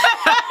 No,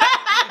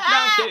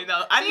 I'm kidding.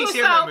 No, I think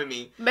she remembered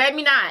me.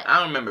 Maybe not. I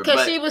don't remember.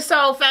 Because she was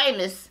so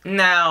famous.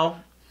 No.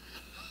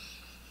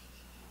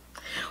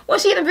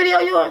 Was she in a video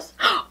of yours?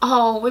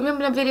 Oh,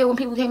 remember the video when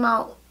people came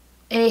out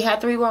and they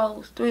had 3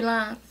 rows, 3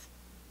 lines?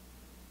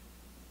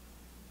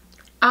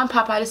 I'm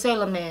Popeye the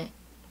Sailor Man.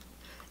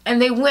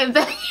 And they went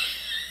back.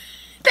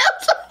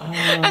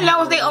 And that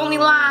was their only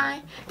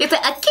line. They said,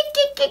 a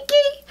kick.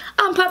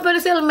 I'm Popeye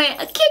the Sailor Man.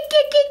 A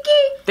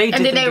kick.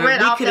 And then they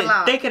ran off the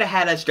line. They could have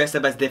had us dressed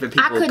up as different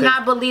people. I could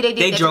not believe they did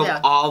that. They drove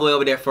all the way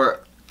over there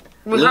for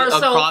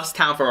rehearsals. Across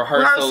town for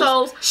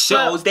rehearsals.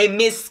 Shows. They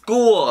missed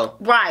school.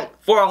 Right.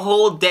 For a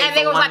whole day. And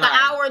they was like an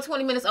hour and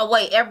 20 minutes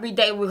away every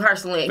day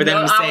rehearsing. For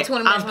them to say,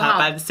 I'm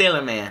Popeye the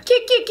Sailor Man.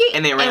 Kick.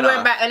 And they ran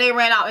off. And they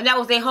ran out. And that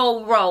was their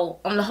whole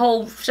role on the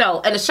whole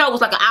show. And the show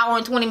was like an hour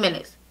and 20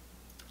 minutes.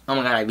 Oh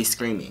my God, I'd be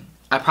screaming.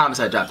 I promise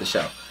I'd drop the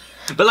show.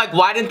 But like,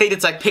 why didn't they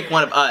just like pick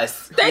one of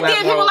us? They did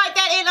people like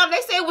that, and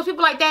they said it was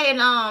people like that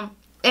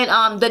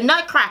in the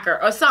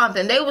Nutcracker or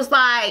something. They was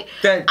like,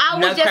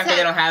 Nutcracker,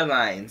 they don't have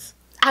lines.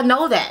 I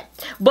know that,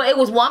 but it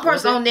was one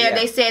person on there. Yeah.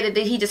 They said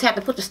that he just had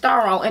to put the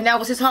star on, and that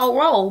was his whole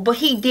role. But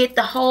he did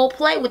the whole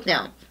play with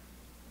them.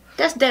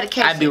 That's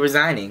dedication. I'd be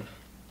resigning.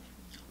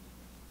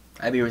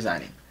 Why you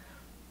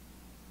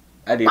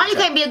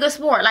can't be a good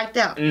sport like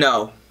them?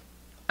 No,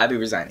 I'd be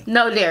resigning.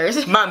 No,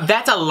 Darius. Mom,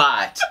 that's a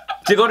lot.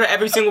 To go to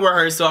every single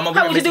rehearsal. I'm over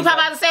How here would you do missing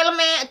Popeye the Sailor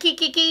Man?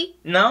 Key.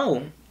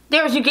 No.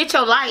 Darius, you get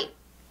your light.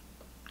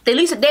 At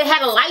least they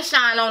had a light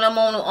shine on them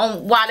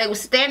on while they were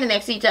standing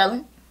next to each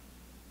other.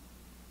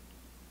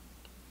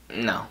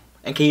 No.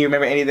 And can you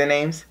remember any of their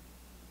names?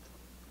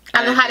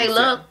 I know how they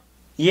look.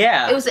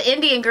 Yeah. It was an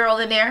Indian girl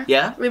in there.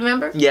 Yeah.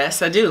 Remember?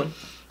 Yes, I do.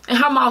 And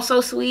her mom's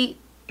so sweet.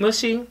 Was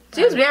she?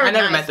 She was very I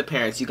never nice. met the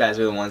parents. You guys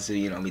were the ones who,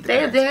 meet the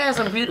parents. They had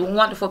some beautiful,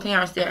 wonderful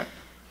parents there.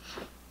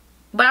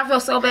 But I feel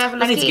so bad for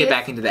the kids. I need to get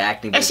back into the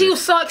acting And business. she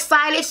was so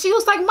excited. She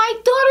was like, my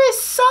daughter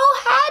is so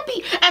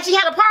happy. And she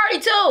had a party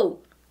too.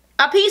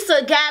 A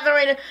pizza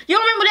gathering. You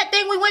remember that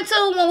thing we went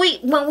to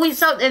when we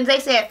so and they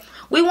said,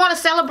 we want to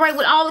celebrate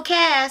with all the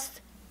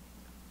cast.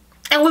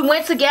 And we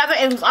went together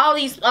and it was all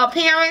these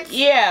parents.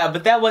 Yeah,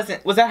 but that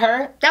wasn't, was that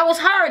her? That was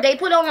her. They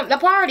put on the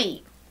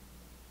party.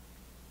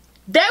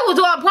 They were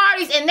doing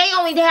parties and they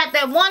only had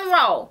that one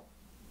row.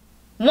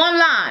 One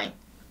line.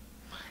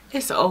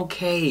 It's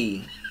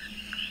okay.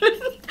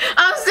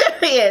 I'm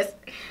serious.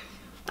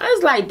 I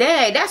was like,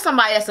 dang, that's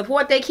somebody that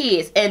support their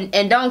kids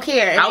and don't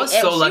care. And I was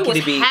so lucky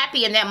to be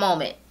happy in that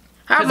moment.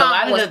 Her a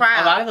mom was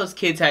proud. A lot of those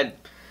kids have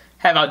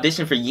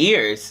auditioned for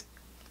years,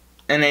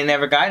 and they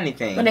never got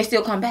anything. But they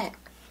still come back.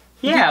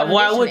 Yeah, well,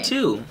 I would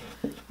too.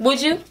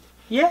 Would you?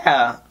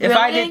 Yeah, if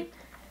really? I did.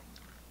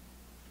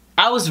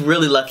 I was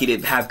really lucky to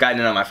have gotten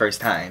in on my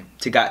first time.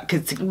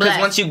 Because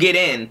once you get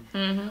in,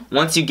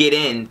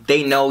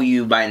 they know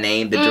you by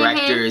name. The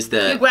directors,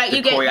 the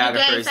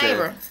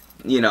choreographers,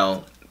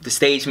 the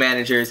stage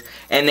managers,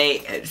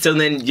 and so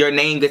then your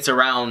name gets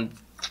around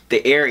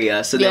the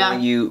area. So then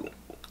when you,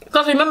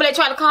 because remember they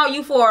tried to call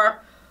you for,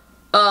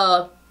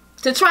 to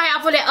try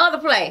out for that other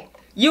play.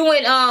 You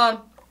and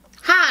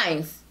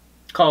Hines.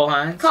 Cole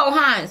Hines. Cole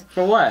Hines.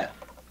 For what?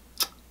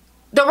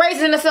 The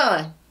Raisin in the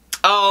Sun.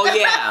 Oh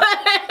yeah,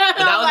 but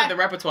that was at the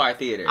Repertoire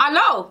Theater. I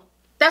know.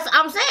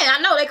 I'm saying. I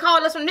know they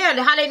called us from there.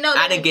 How they know?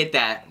 I didn't get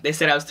that. They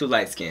said I was too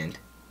light skinned.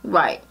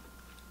 Right.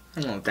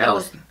 I don't know if that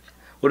was.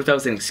 What if that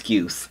was an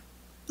excuse?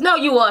 No,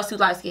 you was too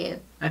light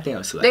skinned. I think I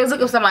was too light. They was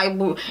looking for somebody.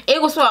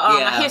 It was for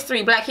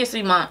Black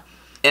History Month.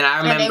 And I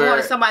remember. And they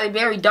wanted somebody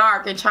very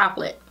dark and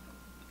chocolate.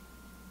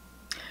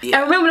 Yeah.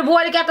 And remember the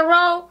boy that got the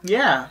role?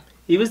 Yeah,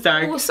 he was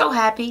dark. He was so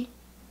happy.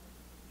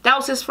 That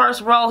was his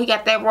first role. He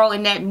got that role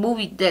in that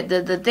movie,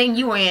 the thing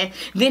you were in.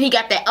 Then he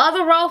got that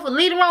other role for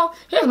leading role.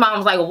 His mom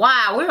was like,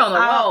 wow, we're on the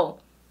roll.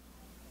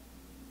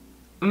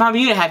 Mom,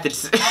 you didn't have to.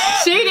 She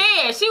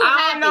did. She was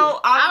happy.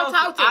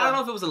 I don't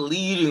know if it was a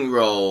leading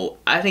role.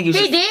 I think he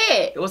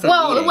did. It wasn't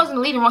leading. It wasn't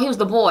a leading role. He was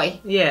the boy.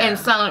 Yeah.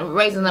 And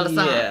Raising Another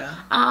Son. Yeah.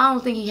 I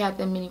don't think he had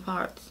that many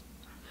parts.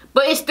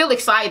 But it's still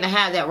exciting to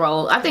have that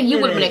role. I think you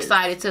would have been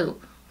excited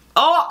too.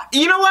 Oh,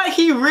 you know what?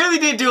 He really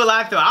did do a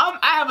lot though. I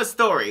have a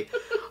story.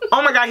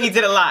 Oh my God, he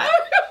did a lot.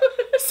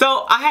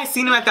 So I had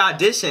seen him at the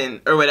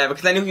audition or whatever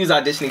because I knew he was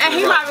auditioning for and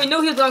he probably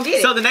knew he was gonna get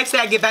it. So the next day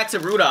I get back to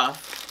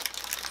Rudolph.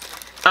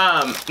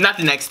 Not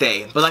the next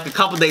day, but like a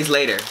couple days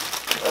later,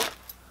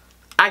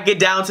 I get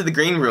down to the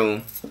green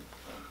room,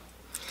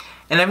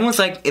 and everyone's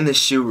like in the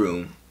shoe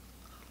room,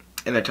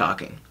 and they're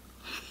talking.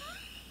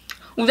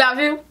 Without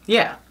you?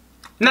 Yeah.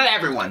 Not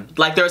everyone.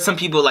 Like, there were some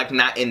people, like,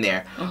 not in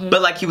there.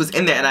 But, like, he was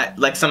in there, and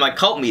like, some, like,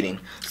 cult meeting.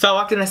 So I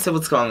walked in and I said,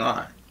 what's going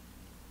on?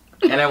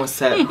 And everyone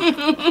said,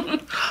 oh,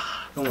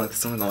 like,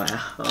 something going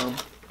on.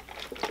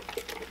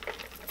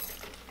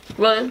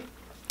 Really?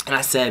 And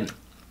I said,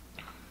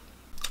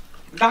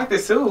 Dr.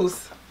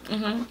 Seuss.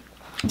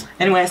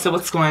 Anyway, I said,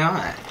 what's going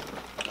on?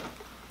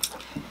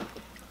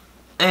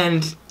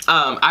 And,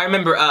 I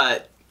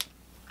remember,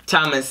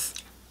 Thomas...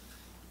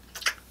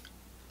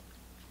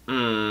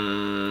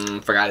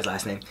 forgot his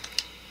last name.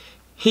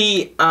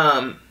 He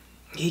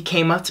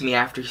came up to me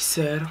after. He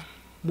said,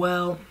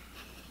 well,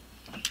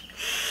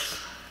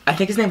 I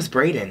think his name was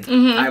Braden.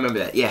 I remember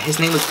that. Yeah, his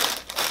name was,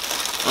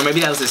 or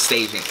maybe that was his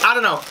stage name. I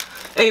don't know.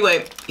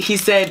 Anyway, he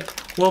said,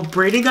 well,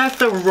 Braden got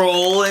the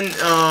role in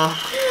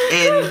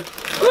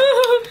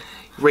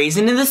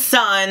Raisin in the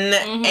Sun,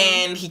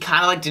 and he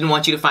kind of like didn't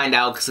want you to find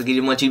out because like, he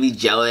didn't want you to be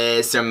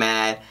jealous or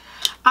mad.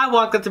 I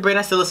walked up to Braden.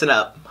 I said, listen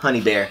up, honey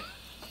bear.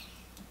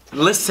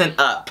 Listen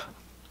up.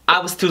 I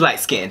was too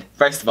light-skinned,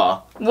 first of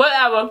all.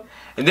 Whatever.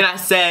 And then I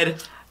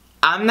said,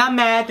 I'm not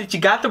mad that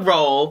you got the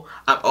role.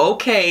 I'm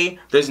okay.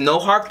 There's no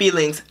hard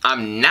feelings.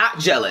 I'm not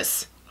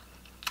jealous.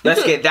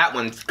 Let's get that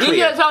one clear. You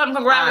just told him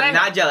congratulations.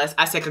 I'm not jealous.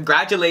 I said,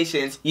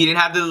 congratulations. You didn't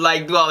have to,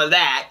 like, do all of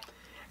that.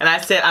 And I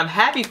said, I'm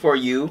happy for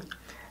you. I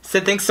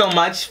said, thanks so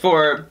much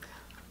for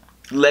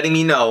letting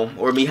me know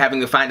or me having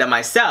to find out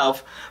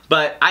myself.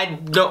 But I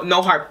don't,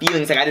 no hard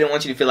feelings. Like, I didn't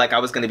want you to feel like I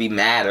was going to be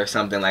mad or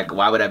something. Like,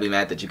 why would I be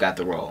mad that you got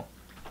the role?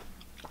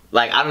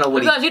 Like, I don't know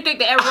what because you think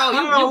that every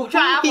role you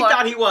try out for. He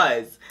thought he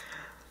was.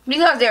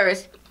 Because there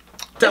is.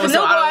 So I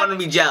don't want to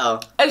be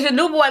jealous. It's a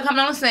new boy coming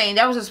on the scene.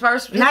 That was his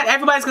first. Not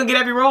everybody's going to get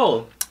every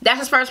role. That's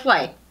his first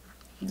play.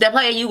 The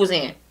play you was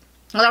in.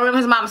 I remember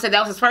his mama said that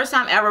was his first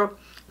time ever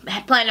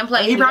playing them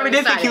plays. He probably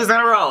did think he was in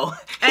a role.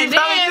 He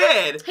probably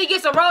did. He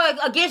gets a role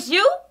against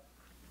you?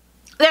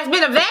 That's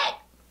been a vet?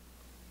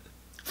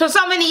 For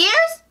so many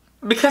years?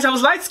 Because I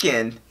was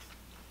light-skinned.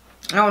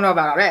 I don't know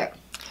about all that.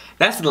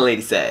 That's what the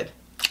lady said.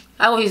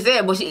 That's what he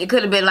said, but it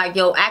could have been like,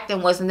 yo,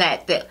 acting wasn't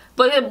that.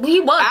 But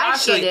he was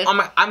Actually,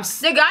 I'm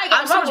so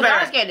much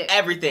better at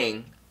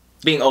everything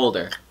being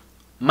older.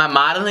 My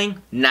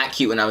modeling, not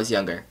cute when I was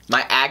younger.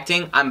 My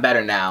acting, I'm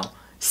better now.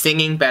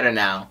 Singing, better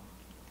now.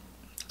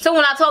 So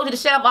when I told you to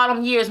shut up all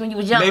them years when you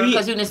was younger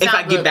because you didn't sound if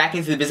I get back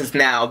into the business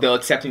now, they'll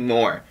accept me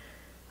more.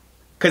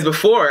 Because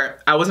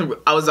before, I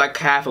was like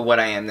half of what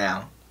I am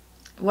now.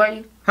 Were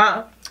you?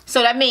 Huh?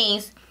 So that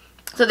means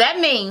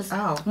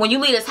when you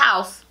leave this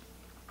house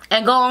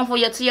and go on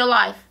to your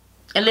life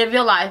and live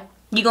your life,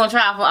 you're going to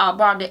try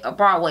for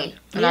Broadway,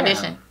 an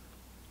audition.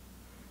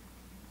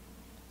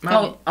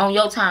 On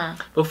your time.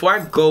 Before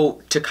I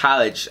go to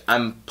college,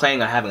 I'm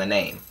planning on having a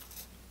name.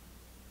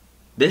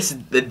 This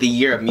is the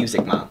year of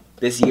music, Mom.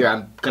 This year,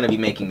 I'm going to be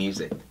making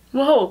music.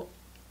 Whoa.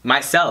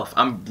 Myself.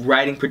 I'm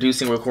writing,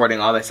 producing, recording,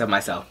 all that stuff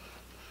myself.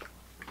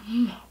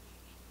 And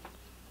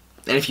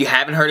if you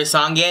haven't heard a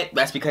song yet,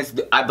 that's because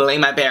I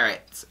blame my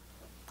parents.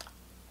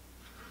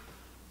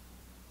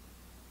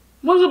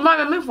 What's it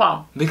blaming me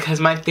for? Because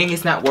my thing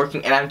is not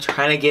working and I'm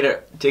trying to get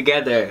it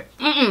together.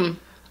 I'm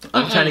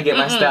trying to get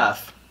my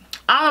stuff.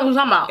 I don't know what you're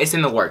talking about. It's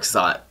in the works,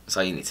 that's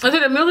all you need to know.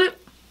 Is it the music?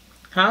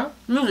 Huh?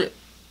 Music.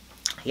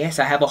 Yes,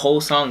 I have a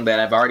whole song that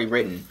I've already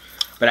written.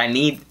 But I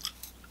need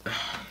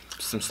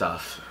some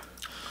stuff.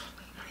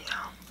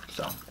 Yeah.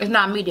 So. It's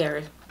not me,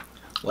 Darius.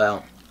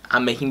 Well,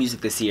 I'm making music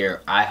this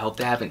year. I hope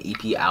to have an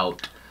EP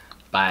out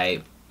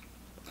by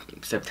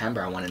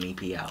September. I want an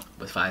EP out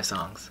with 5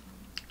 songs.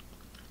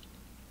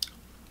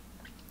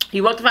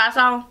 You wrote the 5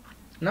 songs?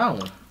 No,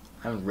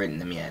 I haven't written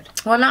them yet.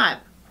 Why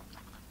not?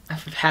 I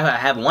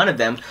have one of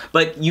them,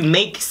 but you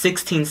make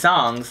 16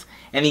 songs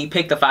and you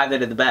pick the 5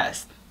 that are the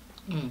best.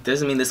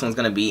 Doesn't mean this one's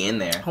gonna be in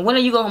there. When are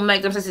you gonna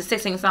make them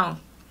 16 songs?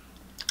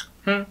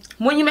 When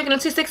are you making them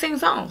 16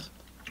 songs?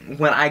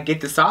 When I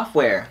get the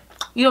software.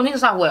 You don't need the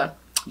software.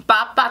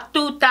 Ba ba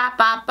doo da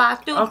ba ba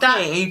doo da.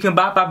 Okay, and you can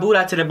ba ba boo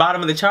da to the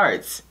bottom of the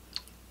charts.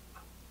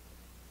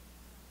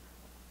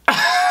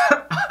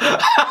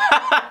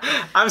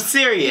 I'm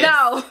serious.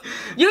 No,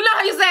 you know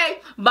how you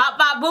say ba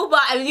ba boo ba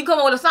and you come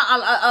up with a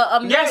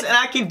song. Yes, and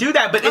I can do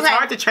that, but it's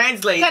hard to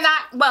translate. Can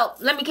I? Well,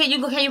 can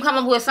you come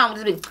up with a song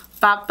with this?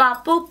 Ba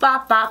ba boo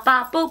ba ba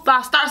ba boo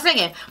ba. Start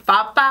singing.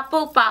 Ba ba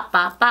boo ba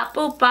ba ba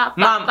boo ba.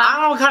 Mom, I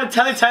don't know what kind of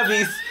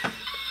Teletubbies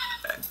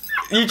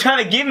you're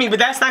trying to give me, but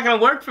that's not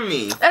gonna work for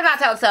me. That's not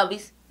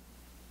Teletubbies.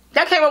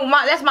 That came up with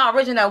that's my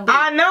original beat.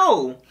 I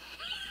know.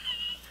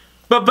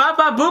 But bop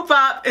bop boop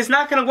bop is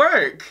not gonna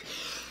work.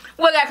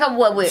 What that come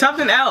with?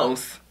 Something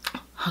else.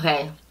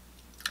 Okay.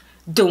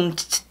 Doom.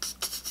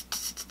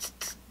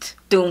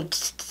 Doom.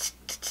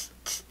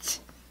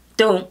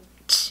 Doom.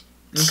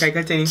 Okay,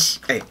 continue.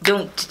 Hey.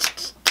 Doom.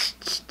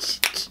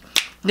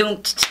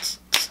 Doom.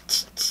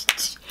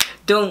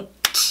 Doom.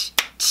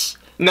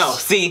 No,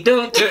 see,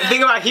 the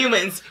thing about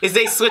humans is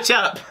they switch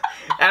up,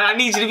 and I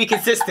need you to be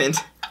consistent.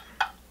 What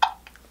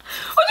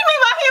do you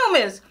mean by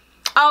humans?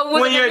 Oh,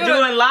 when you're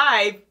doing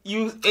live,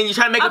 you're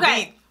trying to make a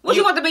beat. What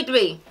you want the beat to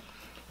be?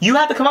 You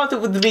have to come up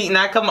with the beat, and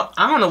I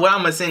don't know what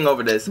I'm gonna sing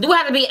over this. Do it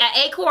have to be an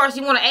A chord?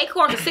 You want an A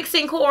chord, a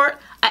 16 chord,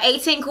 an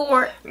 18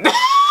 chord?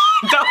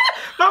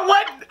 But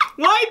what?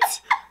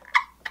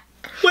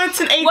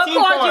 What's an 18 chord?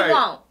 What chord you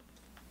want?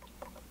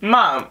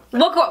 Mom.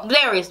 What chord?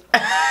 Darius.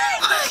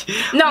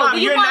 No, Mom,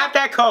 you're not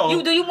that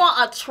cold. Do you want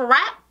a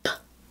trap?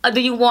 Or do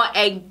you want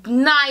a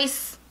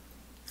nice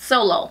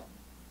solo?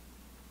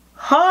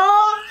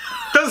 Huh?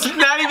 Those are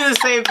not even the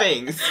same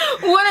things.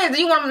 What is it? Do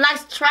you want a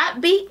nice trap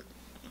beat?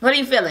 What are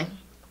you feeling?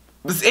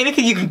 It's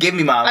anything you can give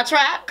me, Mom. A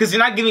trap? Because you're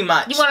not giving me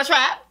much. You want a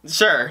trap?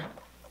 Sure.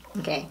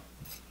 Okay.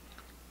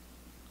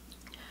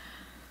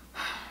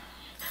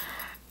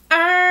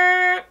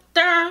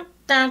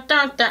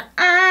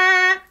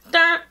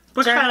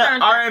 What kind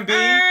of R&B?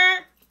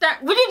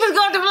 Would you just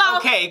go with the flow?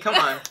 Okay, come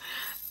on.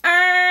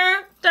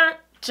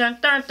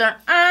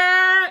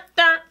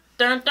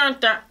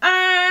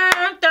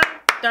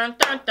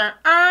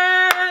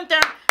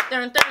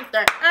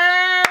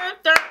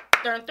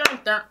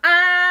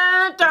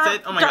 That's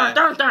it? Oh my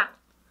god.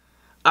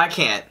 I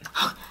can't.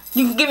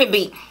 You can give me a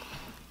beat.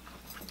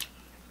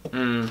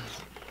 Let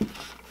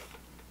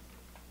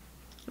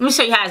me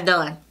show you how it's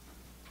done.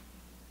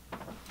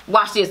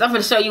 Watch this. I'm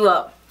gonna show you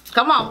up.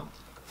 Come on.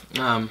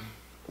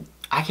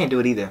 I can't do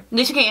it either.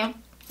 Yes, you can.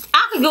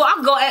 I can go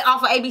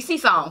off an ABC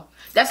song.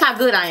 That's how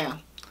good I am.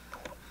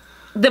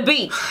 The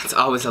beat. It's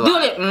always a lot.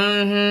 Doing it.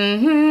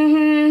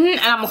 And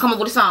I'm gonna come up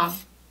with a song.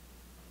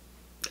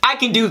 I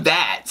can do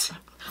that.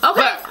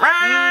 Okay.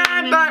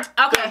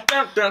 Okay.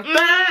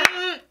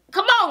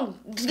 Come on.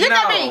 Get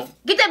that beat.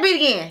 Get that beat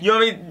again. You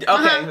want me?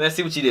 Okay, let's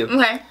see what you do.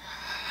 Okay.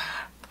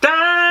 Let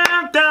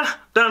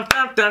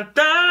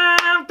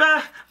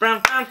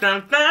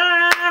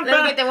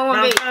me get that one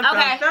more beat.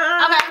 Okay.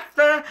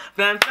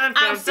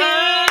 I'm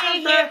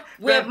sitting here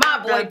with my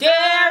boy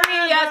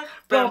Darius.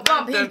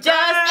 He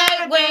just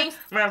ate wings.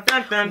 Wing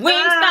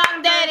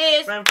Stop, that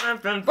is.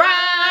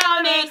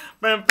 Brownies.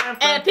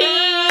 And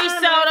peach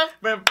soda.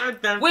 We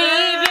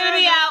gonna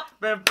be out.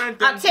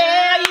 I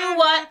tell you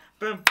what.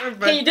 Can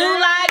you do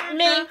like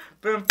me?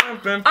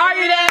 Are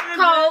you that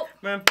cold?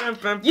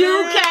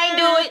 You can't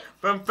do it.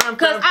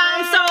 Cause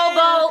I'm so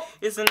bold.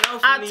 It's a no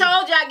for I me.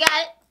 told you I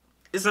got it.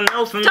 It's a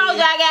no for me. Told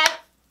you I got it.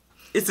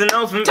 It's a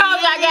no for me. Told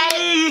you I got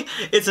it.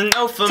 It's a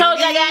no for me. Told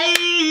you I got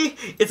it.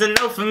 It's a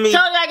no for me.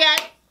 Told you I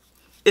got it.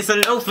 It's a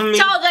no for me.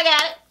 Told you I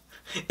got it.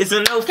 It's a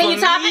no for me. Can you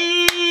top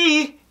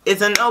it?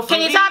 It's a no for me.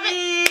 Can you top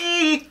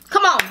it?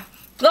 Come on.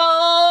 Go,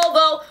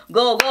 go,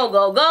 go, go,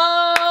 go,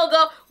 go,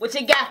 go. What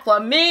you got for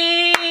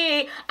me?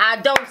 I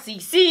don't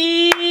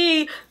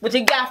see. What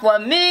you got for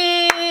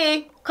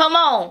me? Come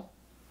on.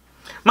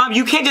 Mom,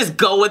 you can't just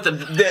go with the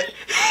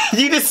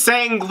you just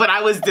sang what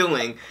I was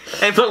doing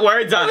and put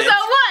words on it. So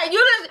what?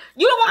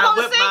 You don't want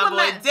to with sing my with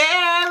boy me.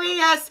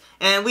 Darius,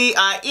 and we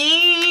are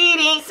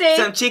eating See?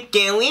 some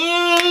chicken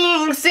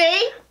wings.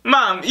 See?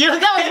 Mom, you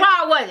That was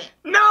wrong, wasn't it?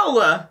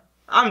 No,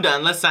 I'm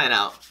done. Let's sign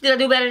out. Did I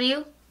do better than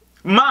you?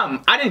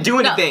 Mom, I didn't do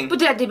anything. No, but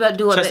did I do better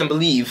do it? Trust and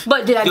believe.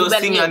 But did I do You'll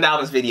better see than me you? on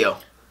Dalvin's video.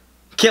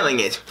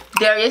 Killing it.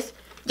 Darius,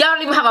 y'all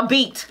don't even have a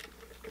beat.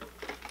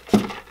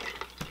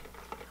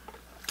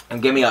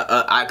 And give me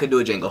I could do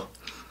a jingle.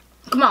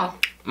 Come on.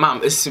 Mom,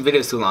 this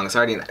video's too long. It's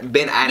already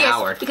been an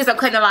hour. Because I'm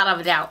cutting a lot of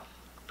it out.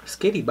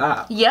 Skitty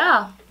bop.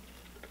 Yeah.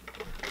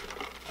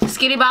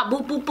 Skitty bop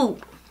boop boop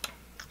boop.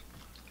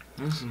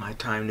 This is my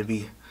time to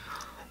be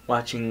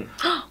watching.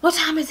 What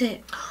time is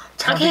it?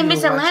 I can't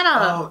miss Atlanta.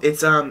 Oh,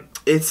 it's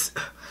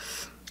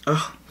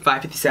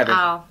 5:57.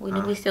 Oh,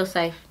 we still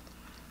safe.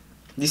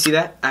 You see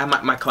that?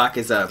 My clock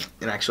is an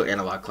actual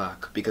analog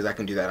clock because I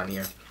can do that on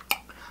here.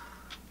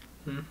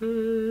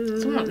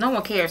 No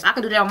one cares. I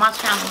can do that on my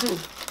channel too.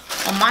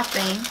 On my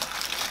thing.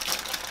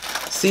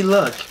 See,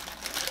 look.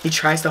 He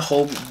tries to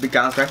hold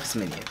McDonald's breakfast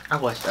menu. I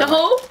watched that. The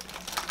who?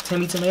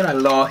 Timmy Tomato. I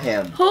love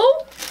him.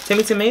 Who?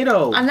 Timmy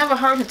Tomato. I never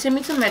heard of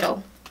Timmy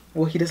Tomato.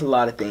 Well, he does a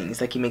lot of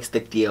things. Like he makes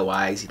thick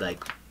DIYs. He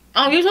like.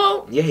 On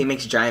YouTube? Yeah, he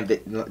makes giant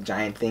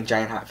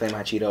hot flame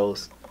hot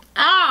Cheetos.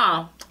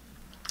 Ah.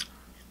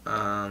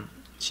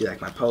 She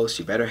liked my post.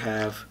 She better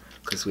have,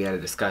 because we had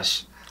a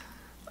discussion.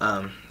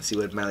 Let's see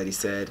what Melody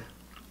said.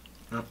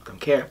 Nope,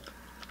 don't care.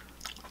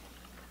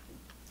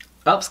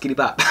 Oh, skitty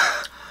bop.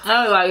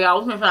 Anyway,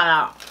 y'all, let's find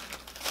out.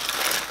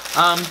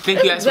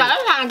 Thank you guys. Yeah,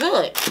 that's kind of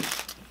good.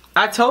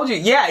 I told you.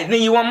 Yeah, and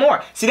then you want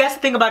more. See, that's the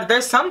thing about it.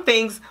 There's some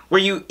things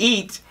where you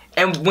eat,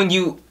 and when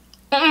you...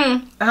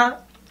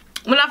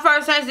 When I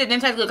first tasted it, it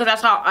didn't taste good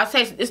because I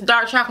taste it's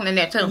dark chocolate in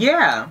there too.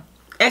 Yeah.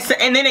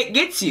 And then it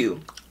gets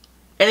you.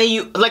 And then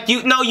you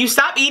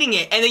stop eating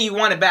it, and then you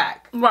want it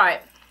back.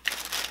 Right.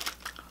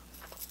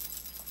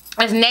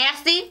 It's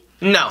nasty.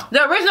 No.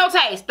 The original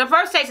taste. The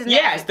first taste is nasty.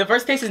 Yes, the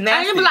first taste is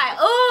nasty. And you be like,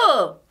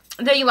 ugh.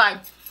 And then you like,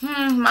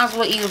 might as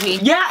well eat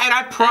it. Yeah, and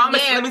I promise,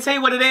 And then- let me tell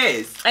you what it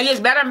is. It gets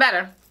better and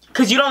better.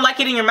 Because you don't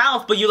like it in your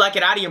mouth, but you like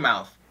it out of your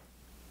mouth.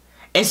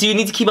 And so you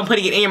need to keep on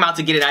putting it in your mouth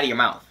to get it out of your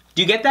mouth.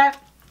 Do you get that?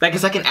 Like,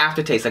 it's like an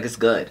aftertaste, like it's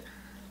good.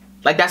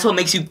 Like, that's what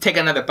makes you take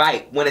another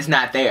bite when it's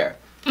not there.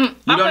 You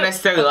don't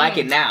necessarily like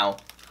it now.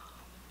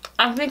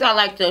 I think I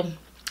like the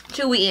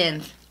chewy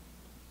ends.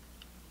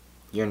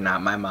 You're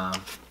not my mom.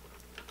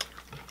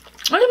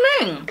 What do you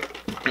mean?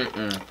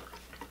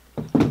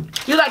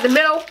 You like the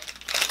middle?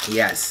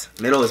 Yes.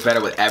 Middle is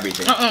better with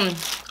everything.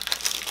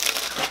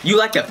 You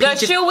like the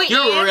peaches. chewy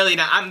You're ends? really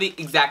not. I'm the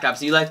exact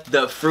opposite. You like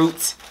the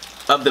fruits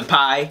of the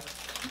pie.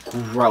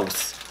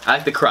 Gross. I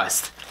like the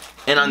crust.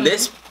 And on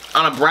this,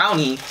 on a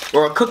brownie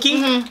or a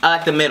cookie, I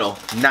like the middle,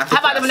 not the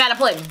How about the crust. banana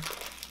pudding?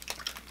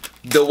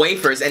 The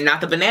wafers and not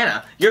the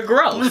banana. You're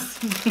gross.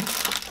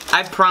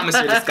 I promise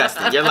you're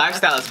disgusting. Your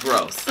lifestyle is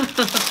gross.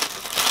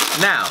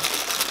 Now,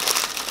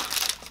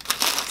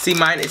 see,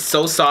 mine is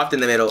so soft in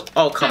the middle.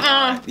 Oh, come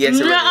on. Yes,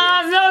 it really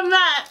is. No,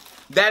 not.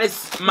 That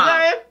is,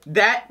 Mom.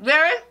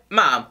 Very?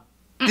 Mom.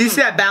 Do you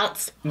see that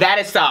bounce? That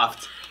is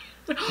soft.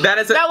 That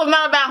is. That was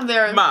not about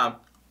very. Mom.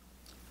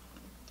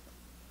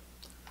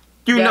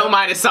 You know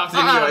mine is softer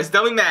than yours.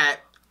 Don't be mad.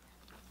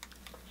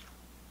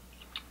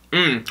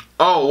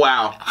 Oh,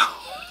 wow.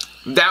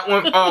 That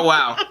one, oh,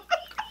 wow.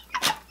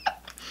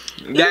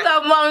 You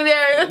stop moaning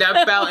there.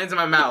 That fell into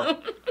my mouth.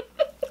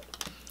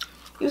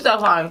 You stop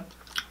crying.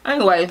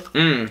 Anyway.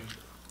 I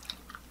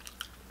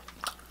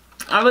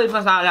really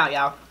put something out,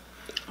 y'all.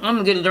 I'm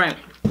gonna get a drink.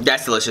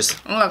 That's delicious.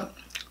 Look.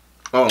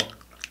 Oh.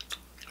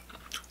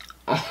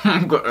 Oh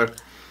my god.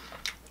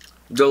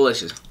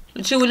 Delicious.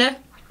 You chewing it?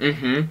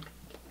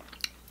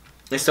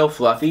 It's so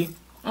fluffy.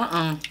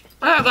 I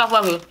got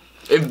fluffy.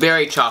 It's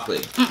very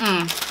chocolatey.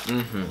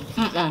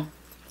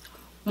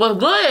 What's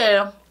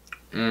good?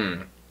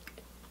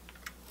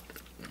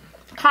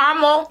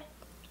 Caramel.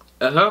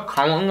 Is there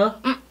caramel in there?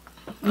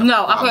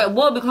 No, okay, it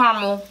would be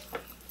caramel.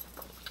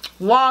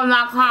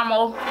 Walnut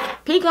caramel.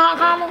 Pecan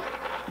caramel.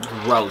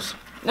 Gross.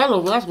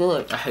 That's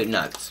good. I hate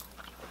nuts.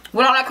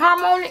 With all that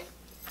caramel on it?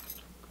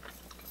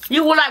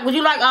 Would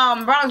you like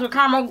brownies with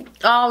caramel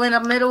all in the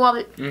middle of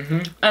it?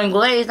 And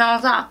glazed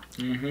on top?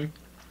 You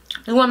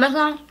wanna make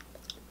some?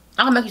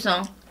 I can make you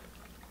some.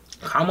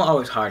 Caramel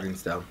always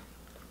hardens though.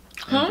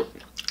 Hmm?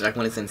 Like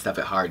when it's in stuff,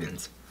 it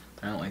hardens.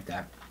 I don't like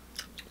that.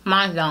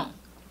 Mine don't.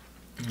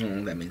 I don't know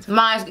what that means.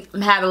 Mine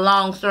had a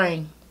long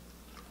string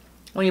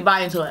when you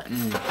bite into it.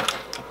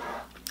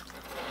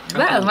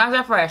 That is not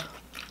that fresh.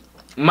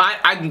 Mine,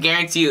 I can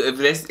guarantee you, if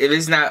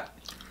it's not.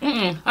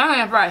 I don't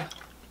that fresh.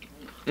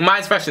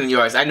 Mine's fresher than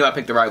yours. I knew I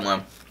picked the right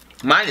one.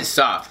 Mine is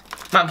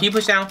soft. Mom, can you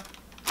push down?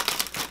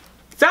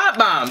 Stop,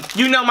 Mom.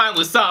 You know mine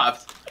was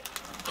soft.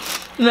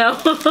 No.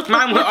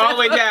 Mine went all the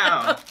way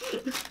down.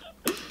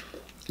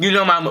 You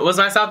know mine was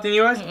mine soft than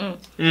yours?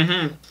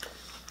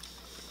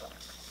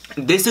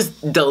 This is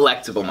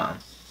delectable, Mom.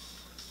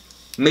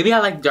 Maybe I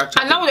like dark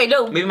chocolate. I know they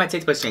do. Maybe my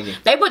taste buds changing.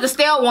 They put the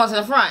stale ones in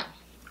the front.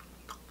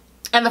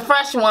 And the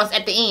fresh ones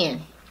at the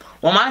end.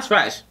 Well, mine's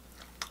fresh.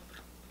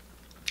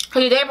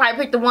 Because they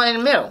probably picked the one in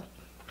the middle.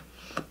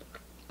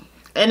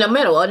 In the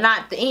middle, or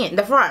not the end,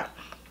 the front.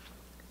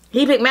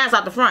 He picked mine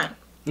out the front.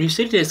 You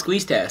should do a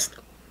squeeze test.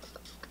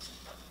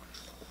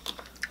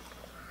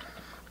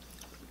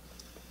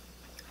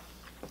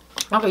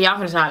 Okay, y'all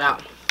can decide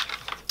out.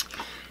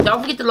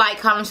 Don't forget to like,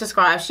 comment,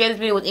 subscribe, share this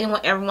video with anyone,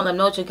 everyone. Let them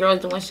know what your girl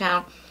is doing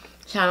channel.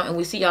 And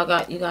we see you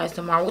guys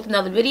tomorrow with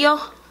another video.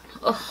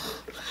 Ugh.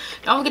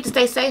 Don't forget to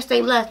stay safe,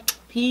 stay blessed.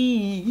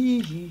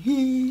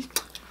 Peace,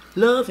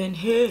 love and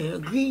hair,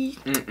 grease.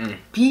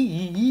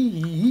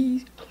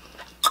 Peace.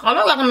 I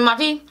know you got something in my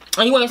teeth,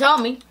 and you ain't tell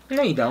me.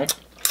 No, you don't.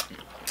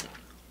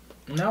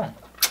 No.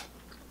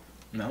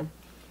 No.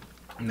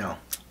 No.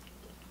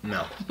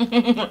 No.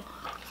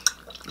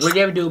 What did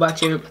you ever do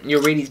about your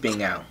ratties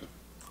being out?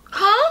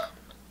 Huh?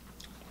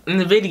 In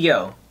the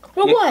video.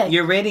 For what?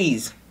 Your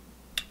ratties.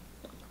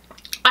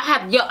 I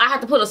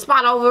had to put a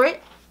spot over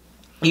it.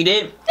 You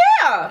did?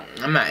 Yeah.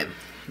 I'm not.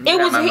 It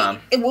was my mom.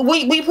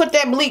 We put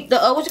that bleak,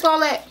 what you call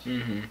that?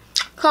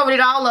 Covered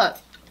it all up.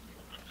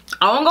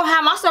 I wasn't gonna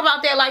have myself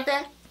out there like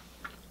that.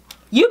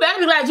 You better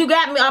be glad you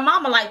got me a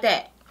mama like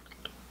that.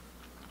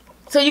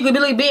 So you could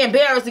really be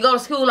embarrassed to go to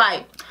school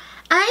like,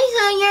 I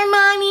saw your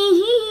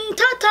mommy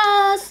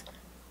tatas.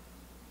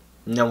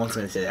 No one's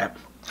gonna say that.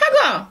 How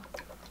come?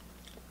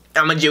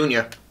 I'm a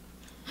junior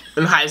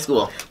in high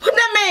school. What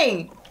that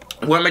mean?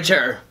 We're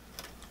mature.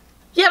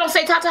 Yeah, don't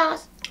say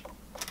tatas.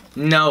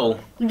 No.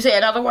 You say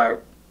another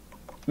word.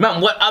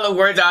 Mom, what other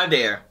words are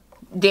there?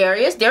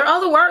 Darius, there are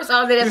other words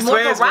out there that's more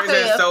provocative.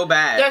 Words are so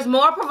bad. There's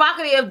more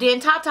provocative than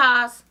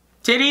tatas.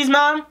 Titties,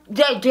 Mom?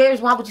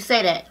 Darius, why would you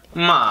say that?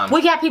 Mom.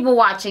 We got people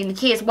watching, the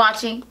kids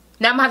watching.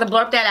 Now I'm gonna have to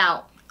blurp that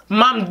out.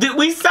 Mom,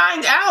 we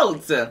signed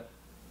out.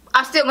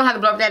 I'm still gonna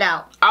have to blurp that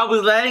out. I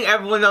was letting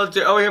everyone know that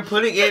you're over here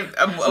putting in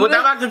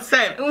without my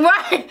consent.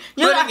 Right.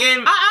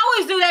 I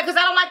always do that because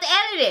I don't like to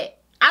edit it.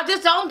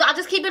 I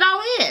just keep it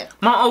all in.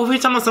 Mom, over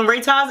here talking about some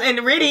Raytas and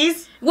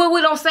Ritties. Well,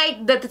 we don't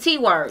say the T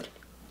word.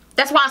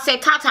 That's why I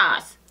said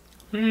tatas.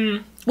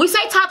 We say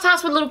tatas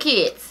for little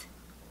kids.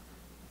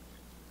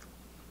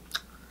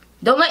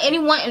 Don't let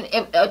anyone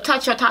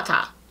touch your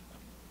tata.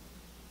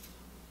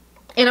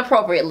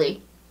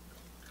 Inappropriately.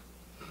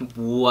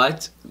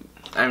 What?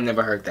 I've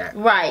never heard that.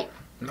 Right.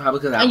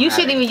 Probably because I and you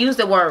shouldn't even use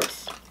the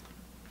words.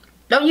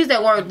 Don't use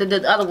that word,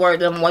 the other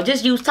word anymore.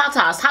 Just use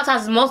tatas.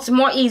 Tatas is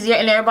more easier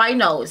and everybody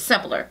knows. It's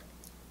simpler.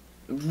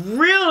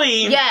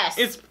 Really? Yes.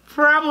 It's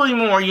probably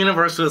more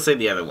universal to say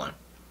the other one.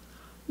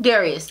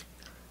 Darius.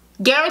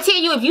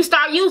 Guarantee you if you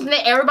start using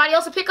it, everybody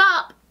else will pick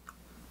up.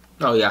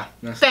 Oh, yeah.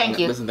 Thank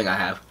you. That's something I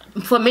have.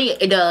 For me,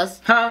 it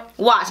does. Huh?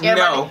 Watch.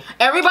 Everybody,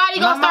 everybody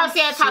gonna start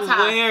saying tatas.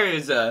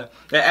 Swears that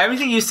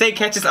everything you say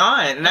catches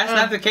on, and that's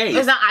not the case.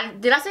 It's not,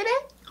 did I say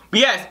that?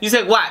 Yes. You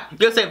said what?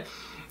 You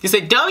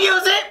said don't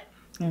use it.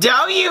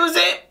 Don't use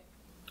it.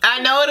 I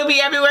know it'll be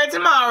everywhere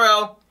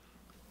tomorrow.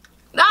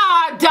 No,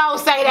 don't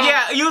say that.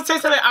 Yeah, you say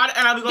something,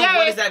 and I'll be going,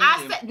 what does that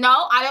mean?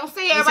 No, I don't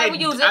say everybody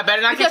will use it. I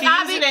better not catch you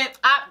using it.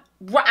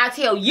 I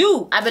tell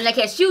you, I better not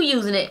catch you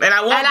using it. And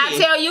I won't I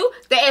tell you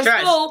that in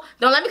school,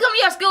 don't let me come to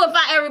your school and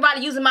find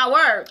everybody using my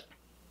word.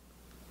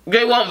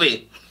 They won't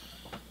be.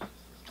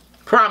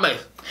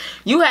 Promise.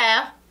 You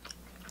have.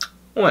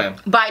 When?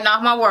 Biting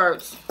off my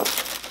words.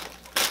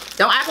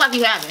 Don't act like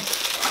you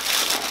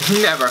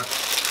haven't. Never.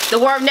 The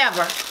word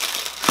never.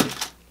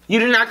 You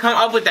did not come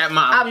up with that,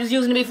 Mom. I was just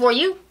using it before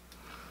you.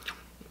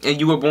 And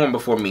you were born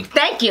before me.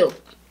 Thank you.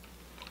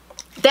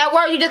 That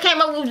word you just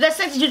came up with, that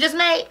sentence you just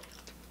made,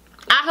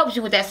 I helped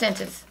you with that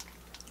sentence.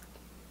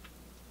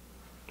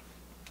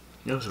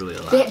 It was really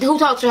a lot. Who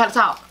taught you how to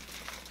talk?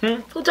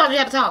 Who taught you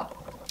how to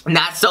talk?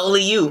 Not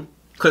solely you.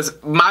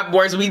 Because my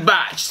words we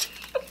botched.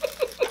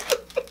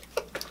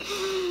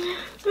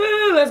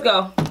 Let's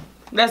go.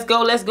 Let's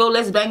go, let's go,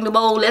 let's bang the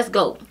bowl, let's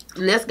go.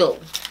 Let's go.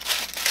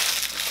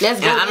 Let's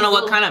go. And I don't know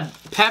what kind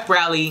of pep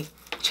rally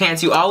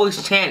chants you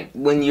always chant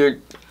when you're,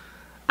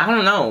 I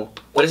don't know.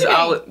 But it's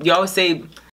always, you always say